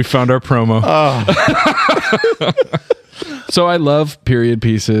 We found our promo. Oh. So I love period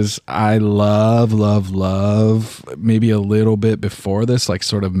pieces. I love maybe a little bit before this, like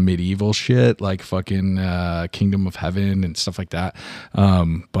sort of medieval shit, like fucking Kingdom of Heaven and stuff like that.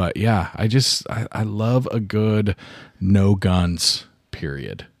 But yeah, I love a good no guns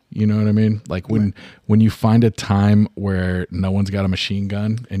period. You know what I mean? Like when you find a time where no one's got a machine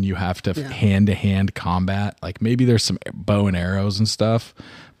gun and you have to hand-to-hand combat, like maybe there's some bow and arrows and stuff,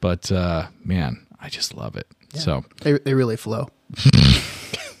 but man, I just love it. Yeah. So they really flow.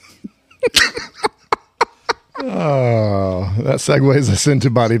 Oh, that segues us into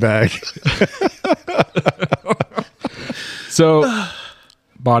body bag. So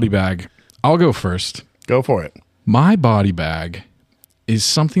body bag. I'll go first. Go for it. My body bag is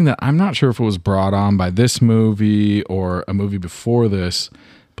something that I'm not sure if it was brought on by this movie or a movie before this,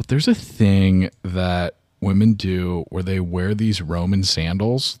 but there's a thing that women do where they wear these Roman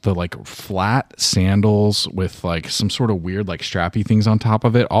sandals, the like flat sandals with like some sort of weird like strappy things on top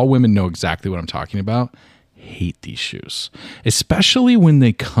of it. All women know exactly what I'm talking about. Hate these shoes, especially when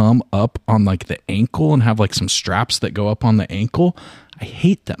they come up on like the ankle and have like some straps that go up on the ankle. I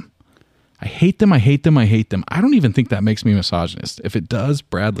hate them. I hate them. I don't even think that makes me misogynist. If it does,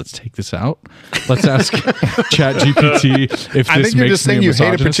 Brad, let's take this out. Let's ask ChatGPT if this makes me a misogynist. I think you're just saying you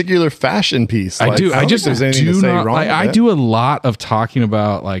hate a particular fashion piece. I do. I just do not. I do a lot of talking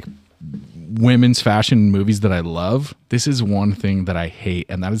about like women's fashion movies that I love. This is one thing that I hate,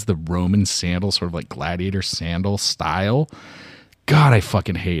 and that is the Roman sandal, sort of like gladiator sandal style. God, I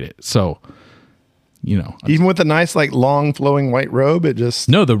fucking hate it. So... You know, even with a nice, like long flowing white robe, it just...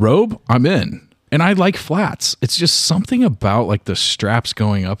 No, the robe, I'm in. And I like flats. It's just something about like the straps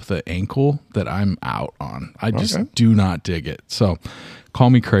going up the ankle that I'm out on. I just do not dig it. So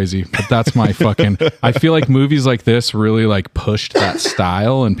call me crazy, but that's my fucking... I feel like movies like this really like pushed that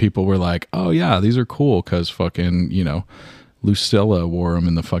style, and people were like, oh yeah, these are cool because fucking, you know, Lucilla wore them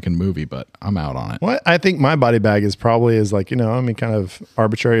in the fucking movie, but I'm out on it. Well, I think my body bag is probably like, you know, I mean, kind of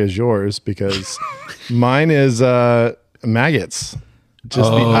arbitrary as yours, because mine is maggots.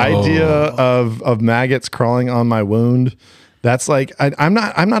 Just the idea of maggots crawling on my wound. That's like, I'm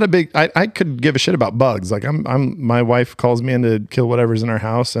not a big, I could give a shit about bugs. Like my wife calls me in to kill whatever's in our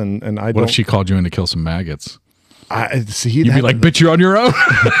house, and I don't. What if she called you in to kill some maggots? You'd be like, bitch, you're on your own.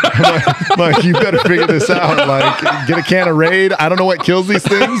 like, you better figure this out. Like, get a can of Raid. I don't know what kills these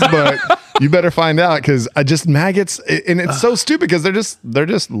things, but You better find out, because I just maggots, and it's so stupid because they're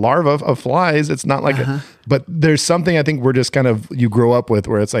just larvae of flies. It's not like, but there's something I think we're just kind of you grow up with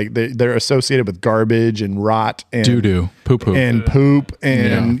where it's like they're associated with garbage and rot and doo-doo, poop, and poop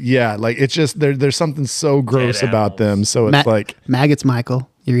and like it's just there's something so gross about them. So it's like maggots, Michael.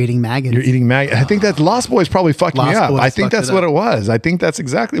 You're eating maggots. You're eating maggots. I think that Lost Boys probably fucked me up. I think that's what it was. I think that's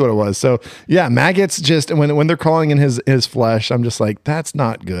exactly what it was. So yeah, maggots just when they're crawling in his flesh, I'm just like, that's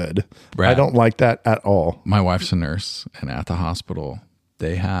not good. Brad, I don't like that at all. My wife's a nurse, and at the hospital,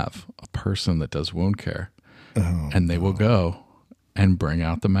 they have a person that does wound care, and they will go and bring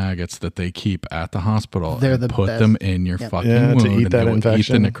out the maggots that they keep at the hospital. They're and the put best. them in your fucking to wound, eat and that they will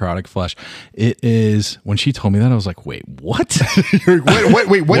infection. eat the necrotic flesh. It is, when she told me that, I was like, wait, what?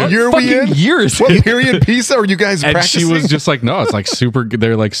 wait, what year are we in? Years? What period piece are you guys And practicing? she was just like, no, it's like super,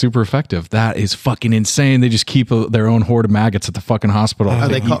 they're like super effective. That is fucking insane. They just keep their own horde of maggots at the fucking hospital. Are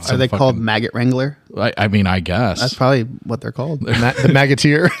they called maggot wrangler? I mean, I guess. That's probably what they're called. The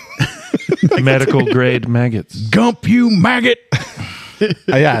maggoteer. Medical grade maggots. Gump you maggot.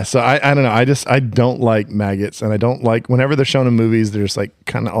 Yeah, so I don't know. I don't like maggots, and I don't like whenever they're shown in movies. They're just like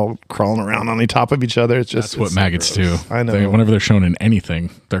kind of all crawling around on the top of each other. It's just That's what maggots do. I know. Whenever they're shown in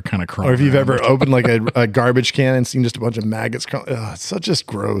anything, they're kind of crawling. Or if you've around. ever opened like a garbage can and seen just a bunch of maggots crawling, it's so just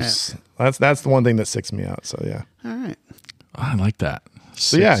gross. Yeah. That's the one thing that sicks me out. So yeah. All right. I like that.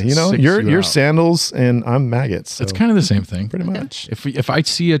 So yeah, you're out. sandals and I'm maggots. So It's kind of the same thing, pretty much. If I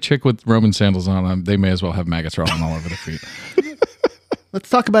see a chick with Roman sandals on, they may as well have maggots rolling all over their feet. Let's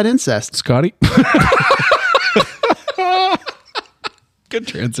talk about incest. Scotty. Good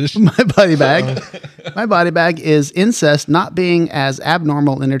transition. My body bag is incest not being as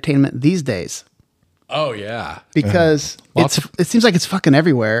abnormal entertainment these days. Oh yeah, because it seems like it's fucking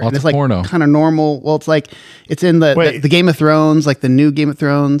everywhere. Lots And it's of like porno. kind of normal. Well, it's like it's in the Game of Thrones, like the new Game of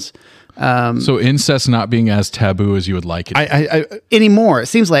Thrones. So incest not being as taboo as you would like it I anymore. It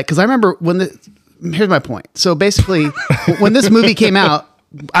seems like, because I remember here's my point. So basically, when this movie came out,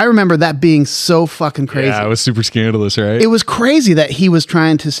 I remember that being so fucking crazy. Yeah, it was super scandalous, right? It was crazy that he was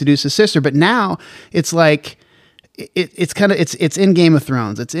trying to seduce his sister, but now it's like it's kind of it's in Game of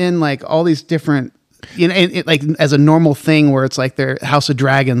Thrones. It's in like all these different, like as a normal thing where it's like their House of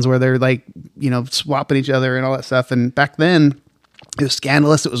Dragons where they're like, swapping each other and all that stuff. And back then it was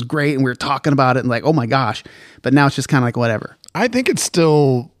scandalous. It was great. And we were talking about it and like, oh my gosh, but now it's just kind of like, whatever. I think it's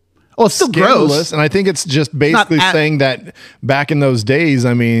still, it's still gross. And I think it's just basically saying that back in those days,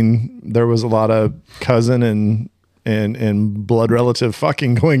 I mean, there was a lot of cousin and blood relative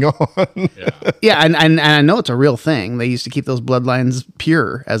fucking going on. Yeah. And I know it's a real thing. They used to keep those bloodlines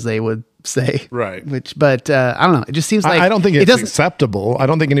pure, as they would say. Right. But I don't know. It just seems like I don't think it's acceptable. I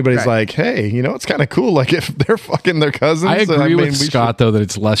don't think anybody's like, hey, it's kind of cool. Like if they're fucking their cousins. I agree with Scott though that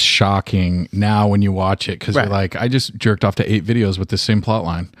it's less shocking now when you watch it because you're like, I just jerked off to 8 videos with the same plot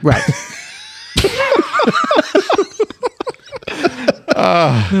line. Right.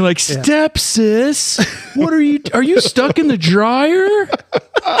 They're like, step sis, what are you stuck in the dryer?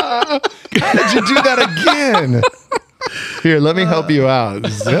 How did you do that again? Here, let me help you out.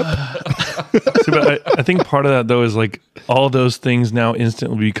 Zip. But I think part of that though is like all those things now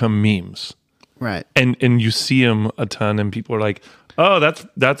instantly become memes, right? And you see them a ton, and people are like, "Oh,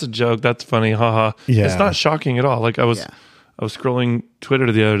 that's a joke. That's funny, haha." Yeah. It's not shocking at all. Like I was scrolling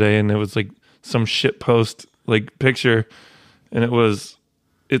Twitter the other day, and it was like some shit post like picture, and it's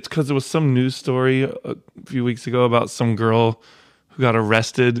because it was some news story a few weeks ago about some girl who got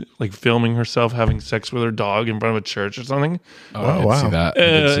arrested, like filming herself having sex with her dog in front of a church or something. Oh, I didn't see that. I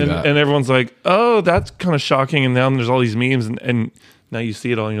did see that. And everyone's like, oh, that's kind of shocking. And now there's all these memes, and now you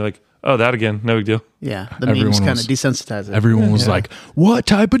see it all, and you're like, oh, that again, no big deal. Yeah, the memes kind of desensitize it. Everyone was like, what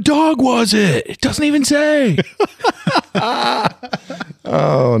type of dog was it? It doesn't even say.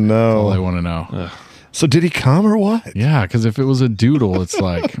 Oh, no. All I want to know. Ugh. So did he come or what? Yeah, because if it was a doodle, it's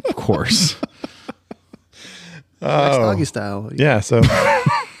like, of course. Doggy style. Yeah, so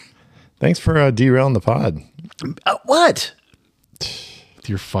thanks for derailing the pod. What?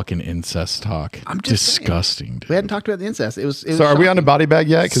 Your fucking incest talk. I'm just disgusting. Dude. We hadn't talked about the incest. It was so are we on a body bag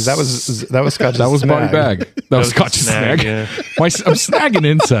yet? Because that was Scott's that was snag. body bag. That was Scott's snag. Yeah. I'm snagging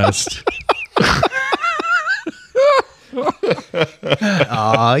incest.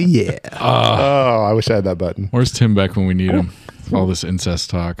 Oh yeah. I wish I had that button. Where's Tim Beck when we need him? All this incest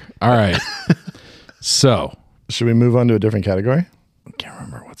talk. All right. So should we move on to a different category? I can't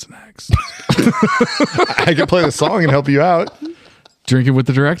remember what's next. I can play the song and help you out. Drinking with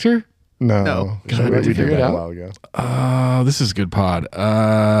the director? No. God, We did that a while ago. This is a good pod.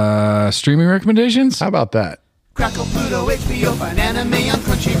 Streaming recommendations? How about that? Crackle, Pluto, HBO, find anime on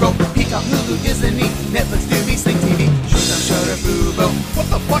Crunchyroll. Peak TikTok, Hulu, Disney, Netflix, Tubi, Sling TV, Showtime, Shudder, Fubo. What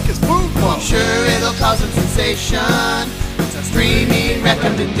the fuck is Food? Sure, it'll cause a sensation. It's a streaming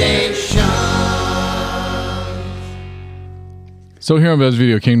recommendation. So here on Bev's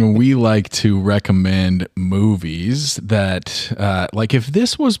Video Kingdom, we like to recommend movies that, like if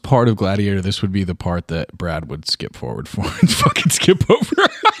this was part of Gladiator, this would be the part that Brad would skip forward for and fucking skip over.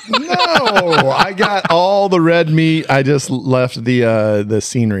 No, I got all the red meat. I just left the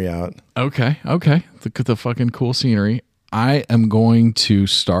scenery out. Okay. Look at the fucking cool scenery. I am going to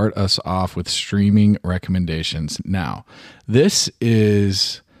start us off with streaming recommendations. Now, this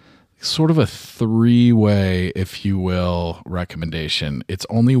is sort of a three-way, if you will, recommendation. It's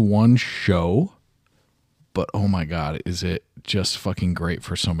only one show, but oh my God, is it just fucking great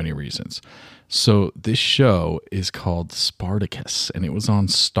for so many reasons. So this show is called Spartacus, and it was on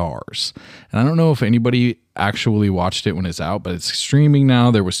Stars. And I don't know if anybody actually watched it when it's out, but it's streaming now.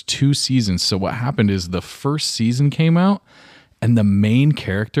 There was 2 seasons. So what happened is the first season came out, and the main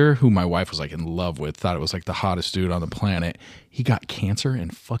character, who my wife was like in love with, thought it was like the hottest dude on the planet, he got cancer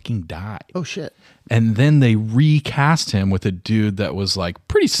and fucking died. Oh shit. And then they recast him with a dude that was like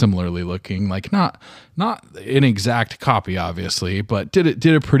pretty similarly looking, like not an exact copy, obviously, but did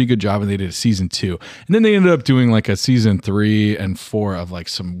a pretty good job. And they did a season 2. And then they ended up doing like a season 3 and 4 of like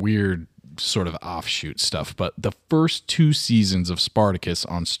some weird sort of offshoot stuff. But the first 2 seasons of Spartacus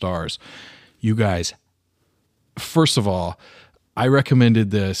on Stars, you guys, first of all, I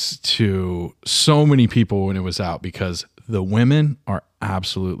recommended this to so many people when it was out because the women are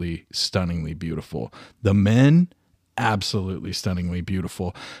absolutely stunningly beautiful. The men, absolutely stunningly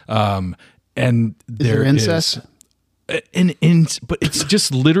beautiful. And Is there incest? But it's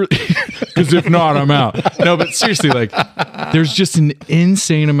just literally, because if not, I'm out. No, but seriously, like, there's just an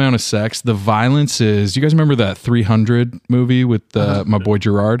insane amount of sex. The violence is, you guys remember that 300 movie with my boy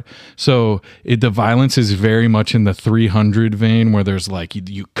Gerard? So the violence is very much in the 300 vein, where there's like,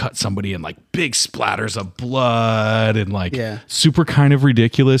 you cut somebody and like big splatters of blood and like super kind of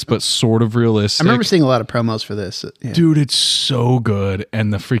ridiculous, but sort of realistic. I remember seeing a lot of promos for this. Yeah. Dude, it's so good.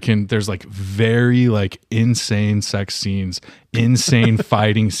 And the freaking, there's like very like insane sex scenes, insane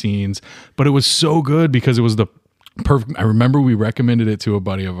fighting scenes, but it was so good because it was the perfect. I remember we recommended it to a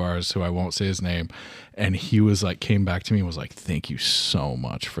buddy of ours who I won't say his name, and he was like, came back to me and was like, thank you so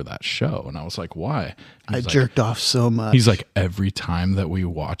much for that show. And I was like, why? I jerked off so much. He's like, every time that we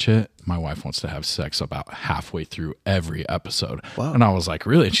watch it, my wife wants to have sex about halfway through every episode. Wow. And I was like,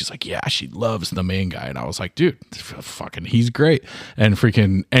 really? And she's like, yeah, she loves the main guy. And I was like, dude, fucking, he's great. And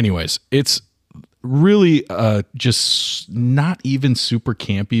freaking, anyways, it's really just not even super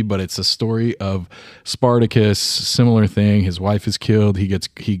campy, but it's a story of Spartacus, similar thing. His wife is killed.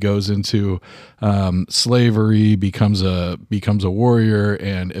 He goes into slavery, becomes a warrior,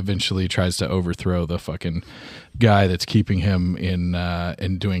 and eventually tries to overthrow the fucking guy that's keeping him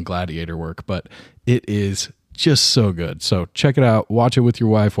in doing gladiator work. But it is just so good. So check it out. Watch it with your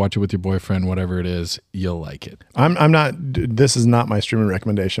wife. Watch it with your boyfriend. Whatever it is, you'll like it. I'm not. This is not my streaming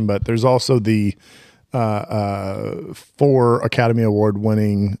recommendation, but there's also the 4 Academy Award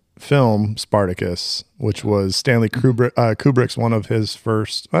winning film Spartacus, which was Stanley Kubrick's one of his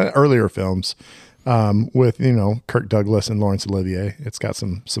first earlier films, with Kirk Douglas and Laurence Olivier. It's got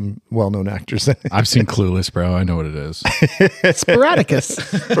some well-known actors in it. I've seen Clueless, bro. I know what it is. Sporadicus.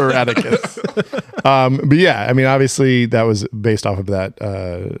 But yeah, I mean, obviously that was based off of that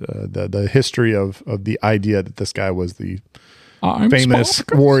the history of the idea that this guy was the famous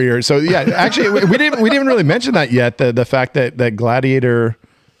Spartacus warrior. So yeah, actually we didn't really mention that yet. The fact that Gladiator,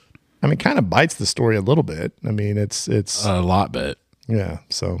 I mean, kind of bites the story a little bit. I mean, it's a lot bit. Yeah.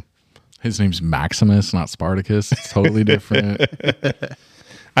 So his name's Maximus, not Spartacus. It's totally different.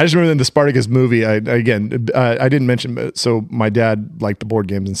 I just remember in the Spartacus movie, I didn't mention, so my dad liked the board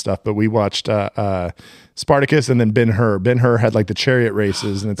games and stuff, but we watched Spartacus and then Ben-Hur. Ben-Hur had like the chariot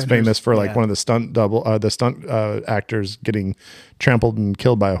races, and it's famous for like one of the stunt actors getting trampled and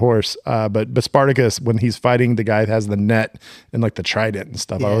killed by a horse. But Spartacus, when he's fighting the guy that has the net and like the trident and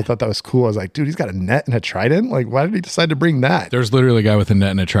stuff, I always thought that was cool. I was like, dude, he's got a net and a trident? Like, why did he decide to bring that? There's literally a guy with a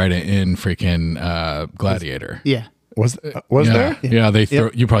net and a trident in freaking Gladiator. Yeah. Was there? Yeah, they threw.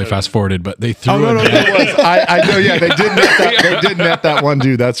 You probably fast forwarded, but they threw. No, there was. I know. Yeah, they did net that. They did net that one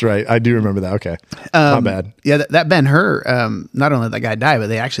dude. That's right. I do remember that. Okay, my bad. Yeah, that Ben-Hur. Not only did that guy die, but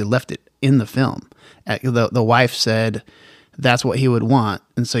they actually left it in the film. The wife said that's what he would want,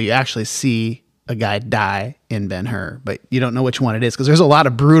 and so you actually see a guy die in Ben-Hur, but you don't know which one it is because there's a lot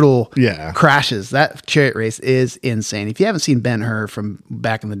of brutal crashes. That chariot race is insane. If you haven't seen Ben-Hur from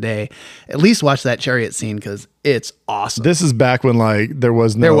back in the day, at least watch that chariot scene because it's awesome. This is back when like there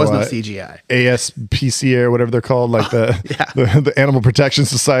was no CGI. ASPCA or whatever they're called, like the Animal Protection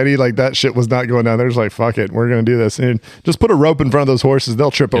Society. Like that shit was not going down. They're just like, fuck it, we're gonna do this, and just put a rope in front of those horses. They'll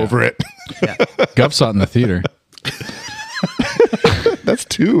trip over it. Yeah. Gov saw it in the theater. That's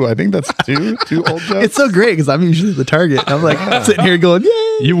two. I think that's two old jokes. It's so great because I'm usually the target. I'm like sitting here going,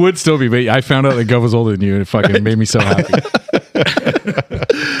 yay. You would still be, but I found out that Gov was older than you, and it fucking made me so happy.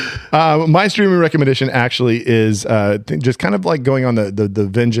 My streaming recommendation actually is just kind of like going on the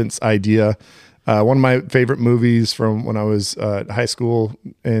vengeance idea. One of my favorite movies from when I was high school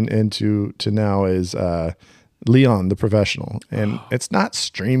and to now is Leon the Professional, and it's not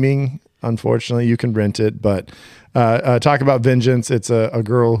streaming. Unfortunately, you can rent it, but talk about vengeance. It's a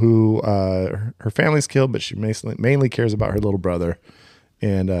girl who her family's killed, but she mainly cares about her little brother,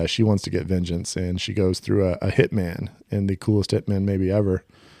 and she wants to get vengeance, and she goes through a hitman, and the coolest hitman maybe ever,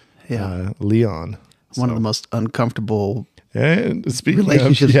 Leon. One of the most uncomfortable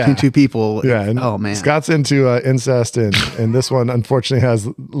relationships between two people. Yeah, and oh man, Scott's into incest, and this one unfortunately has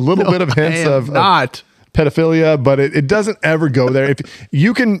a little bit of hints of pedophilia, but it doesn't ever go there. If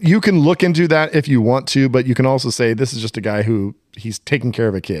you can look into that if you want to, but you can also say this is just a guy who he's taking care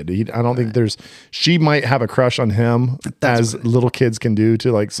of a kid. I don't think she might have a crush on him as little kids can do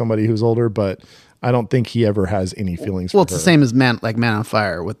to like somebody who's older, but I don't think he ever has any feelings. Well, it's the same as Man on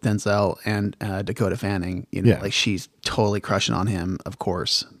Fire with Denzel and Dakota Fanning. You know, like she's totally crushing on him, of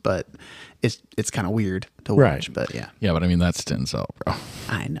course, but it's kind of weird to watch. But yeah, but I mean that's Denzel, bro.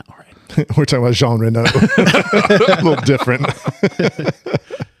 I know, right? We're talking about Jean Reno. A little different.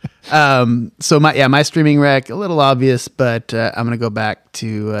 So my streaming rec, a little obvious, but I'm gonna go back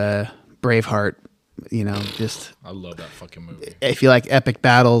to Braveheart. You know, just I love that fucking movie. If you like epic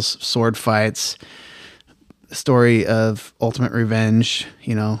battles, sword fights, story of ultimate revenge,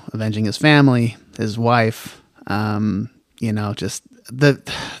 you know, avenging his family, his wife, you know, just the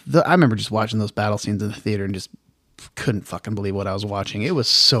I remember just watching those battle scenes in the theater and just couldn't fucking believe what I was watching. It was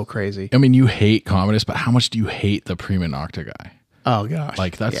so crazy. I mean, you hate comedies, but how much do you hate the prima nocta guy? Oh gosh.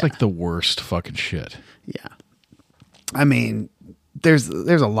 Like that's like the worst fucking shit. Yeah. I mean, there's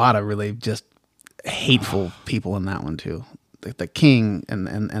a lot of really just hateful people in that one too. The king and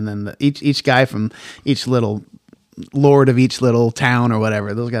then each guy from each little lord of each little town or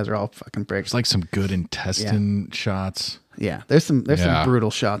whatever. Those guys are all fucking pricks. There's like some good intestine shots. Yeah, there's some brutal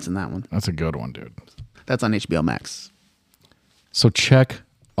shots in that one. That's a good one, dude. That's on HBO Max. So check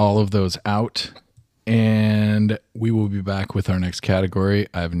all of those out, and we will be back with our next category.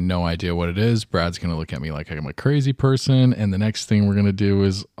 I have no idea what it is. Brad's going to look at me like I'm a crazy person, and the next thing we're going to do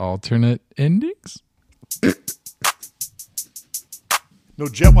is alternate endings. No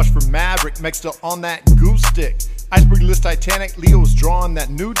jet wash for Maverick, Meg still on that goose stick. Iceberg list Titanic, Leo's drawing that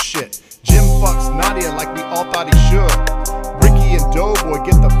nude shit. Jim fucks Nadia like we all thought he should. Ricky and Doughboy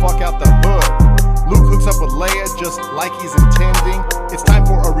get the fuck out the hood. Luke hooks up with Leia just like he's intending. It's time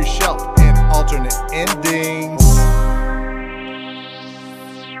for a reshelf and alternate endings.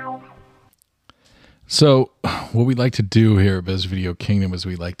 So what we like to do here at Biz Video Kingdom is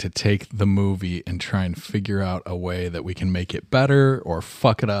we like to take the movie and try and figure out a way that we can make it better or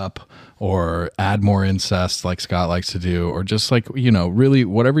fuck it up or add more incest like Scott likes to do, or just like, you know, really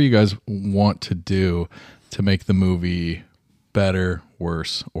whatever you guys want to do to make the movie better,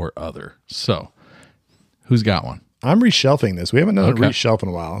 worse, or other. So who's got one? I'm reshelving this. We haven't done a reshelf in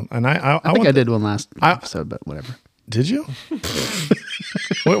a while. And I think I did one last episode, but whatever. Did you?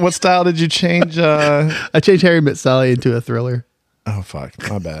 What style did you change? I changed Harry Met Sally into a thriller. Oh, fuck.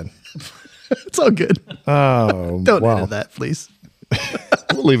 My bad. It's all good. Oh, Don't edit that, please.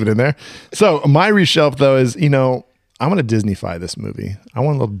 We'll leave it in there. So my reshelf, though, is, you know, I want to Disney-fy this movie. I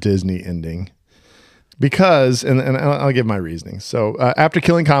want a little Disney ending. Because, and I'll give my reasoning. So after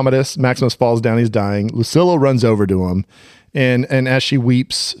killing Commodus, Maximus falls down, he's dying. Lucilla runs over to him. And as she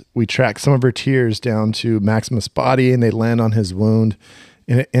weeps, we track some of her tears down to Maximus' body, and they land on his wound,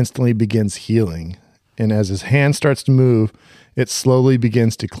 and it instantly begins healing. And as his hand starts to move, it slowly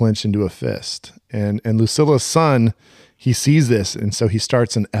begins to clench into a fist. And Lucilla's son, he sees this, and so he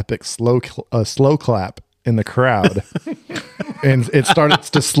starts an epic slow clap in the crowd. And it starts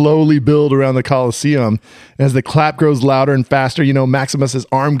to slowly build around the Colosseum. As the clap grows louder and faster, you know, Maximus's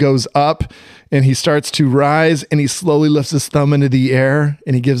arm goes up and he starts to rise, and he slowly lifts his thumb into the air,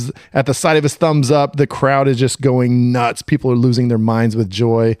 and he gives, at the sight of his thumbs up, the crowd is just going nuts. People are losing their minds with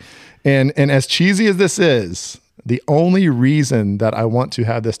joy. And as cheesy as this is, The only reason that I want to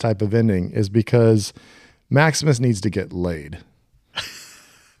have this type of ending is because Maximus needs to get laid.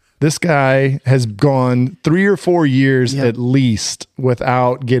 This guy has gone 3 or 4 years at least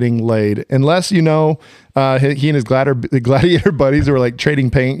without getting laid, unless he and his gladiator buddies were like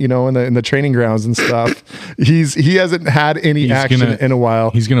trading paint, in the training grounds and stuff. He hasn't had any action in a while.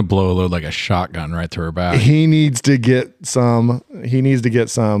 He's gonna blow a load like a shotgun right through her back. He needs to get some.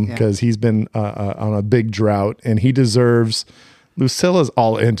 Because he's been on a big drought, and he deserves. Lucilla's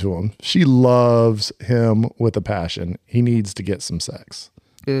all into him. She loves him with a passion. He needs to get some sex.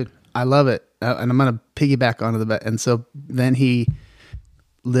 Dude, I love it. And I'm going to piggyback onto the and so then he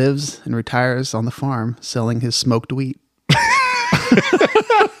lives and retires on the farm selling his smoked wheat.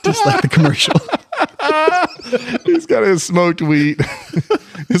 Just like the commercial. He's got his smoked wheat.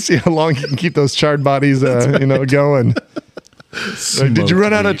 See how long he can keep those charred bodies going. Did you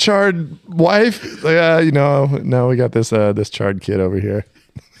run out of charred wife? No, we got this charred kid over here.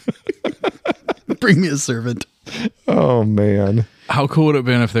 Bring me a servant. Oh man. How cool would it have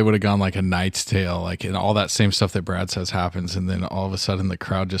been if they would have gone like A Knight's Tale, like and all that same stuff that Brad says happens, and then all of a sudden the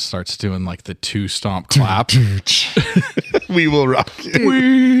crowd just starts doing like the 2 stomp clap. We will rock you.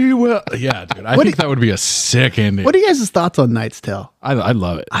 We will. Yeah, dude. I think that would be a sick ending. What are you guys' thoughts on Knight's Tale? I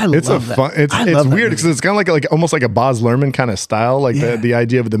love it. It's weird because it's kind of like almost like a Baz Luhrmann kind of style, like the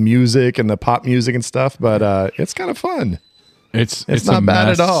idea of the music and the pop music and stuff. But it's kind of fun. It's not bad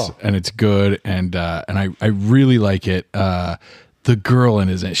at all, and it's good, and I really like it. The girl in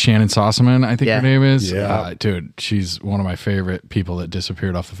it, Shannon Sossaman, I think her name is. Yeah. Dude, she's one of my favorite people that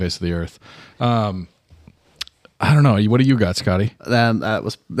disappeared off the face of the earth. I don't know. What do you got, Scotty? That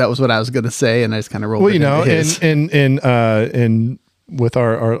was what I was going to say, and I just kind of rolled. Well, in with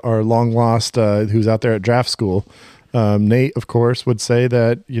our long lost who's out there at draft school, Nate, of course, would say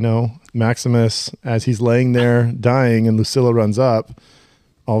that Maximus, as he's laying there dying, and Lucilla runs up,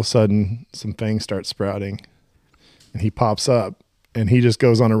 all of a sudden some fangs start sprouting, and he pops up. And he just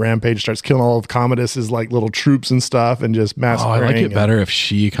goes on a rampage, starts killing all of Commodus's like little troops and stuff, and just massacring. I like it better if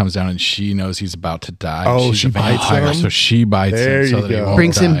she comes down and she knows he's about to die. Oh, she bites him? So she bites there him so you that go. he won't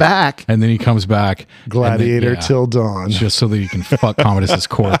Brings die. him back. And then he comes back. Gladiator till dawn. Just so that he can fuck Commodus's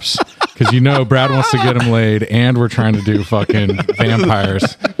corpse. Because Brad wants to get him laid, and we're trying to do fucking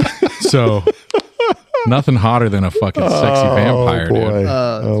vampires. So nothing hotter than a fucking sexy vampire, boy. dude.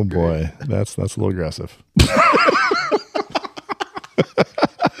 Oh boy. That's a little aggressive.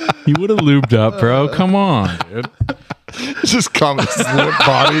 You would have lubed up, bro. Come on, dude. Just Commodus's little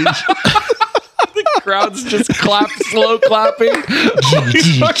body. The crowd's just slow clapping.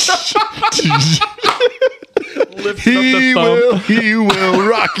 He will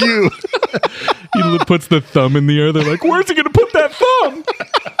rock you. He puts the thumb in the air. They're like, where's he going to put that thumb?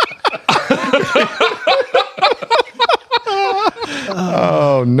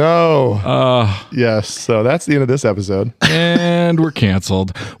 Oh no. Yes. So that's the end of this episode. And we're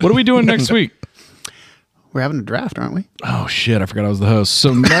canceled. What are we doing next week? We're having a draft, aren't we? Oh shit, I forgot I was the host.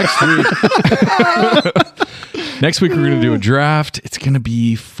 So next week we're going to do a draft. It's going to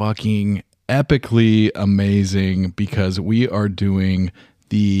be fucking epically amazing because we are doing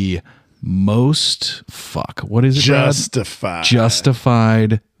the most what is it?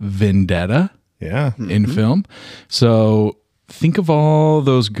 Justified vendetta. Yeah. In film. So think of all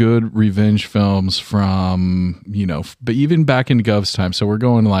those good revenge films from, but even back in Gov's time. So we're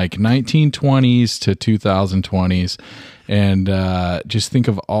going like 1920s to 2020s. And just think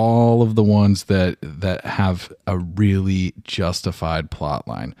of all of the ones that have a really justified plot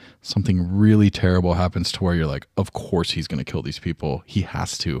line. Something really terrible happens to where you're like, of course he's going to kill these people. He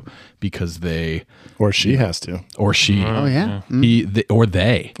has to because they... Or she has to. Or she. Oh, yeah. Or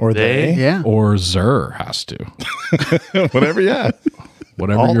they. Or they. Yeah. Or Zer has to. Whatever, yeah.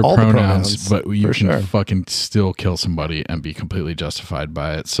 Whatever your all pronouns, but you can sure. fucking still kill somebody and be completely justified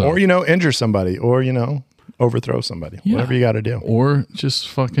by it. So, or, injure somebody. Or, overthrow somebody. Yeah. Whatever you got to do. Or just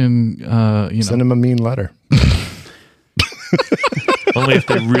fucking, send them a mean letter. Only if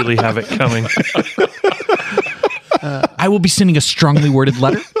they really have it coming. I will be sending a strongly worded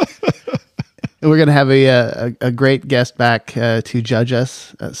letter. We're going to have a great guest back to judge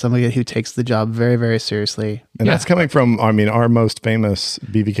us, somebody who takes the job very, very seriously. And that's coming from, our most famous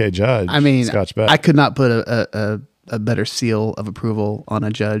BVK judge, Scotch Beck. I could not put a better seal of approval on a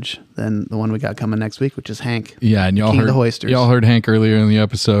judge than the one we got coming next week, which is Hank. Yeah, and y'all heard Hank earlier in the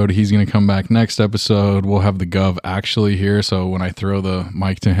episode. He's going to come back next episode. We'll have the Gov actually here, so when I throw the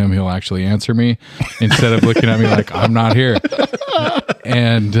mic to him, he'll actually answer me instead of looking at me like I'm not here.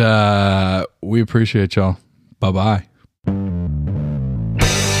 And we appreciate y'all. Bye-bye.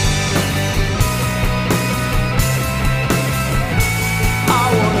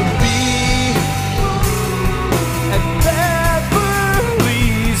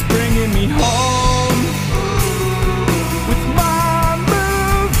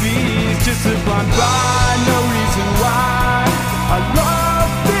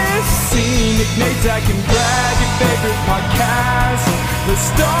 Nate, I can grab your favorite podcast. Let's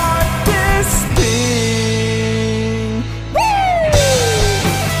start this thing.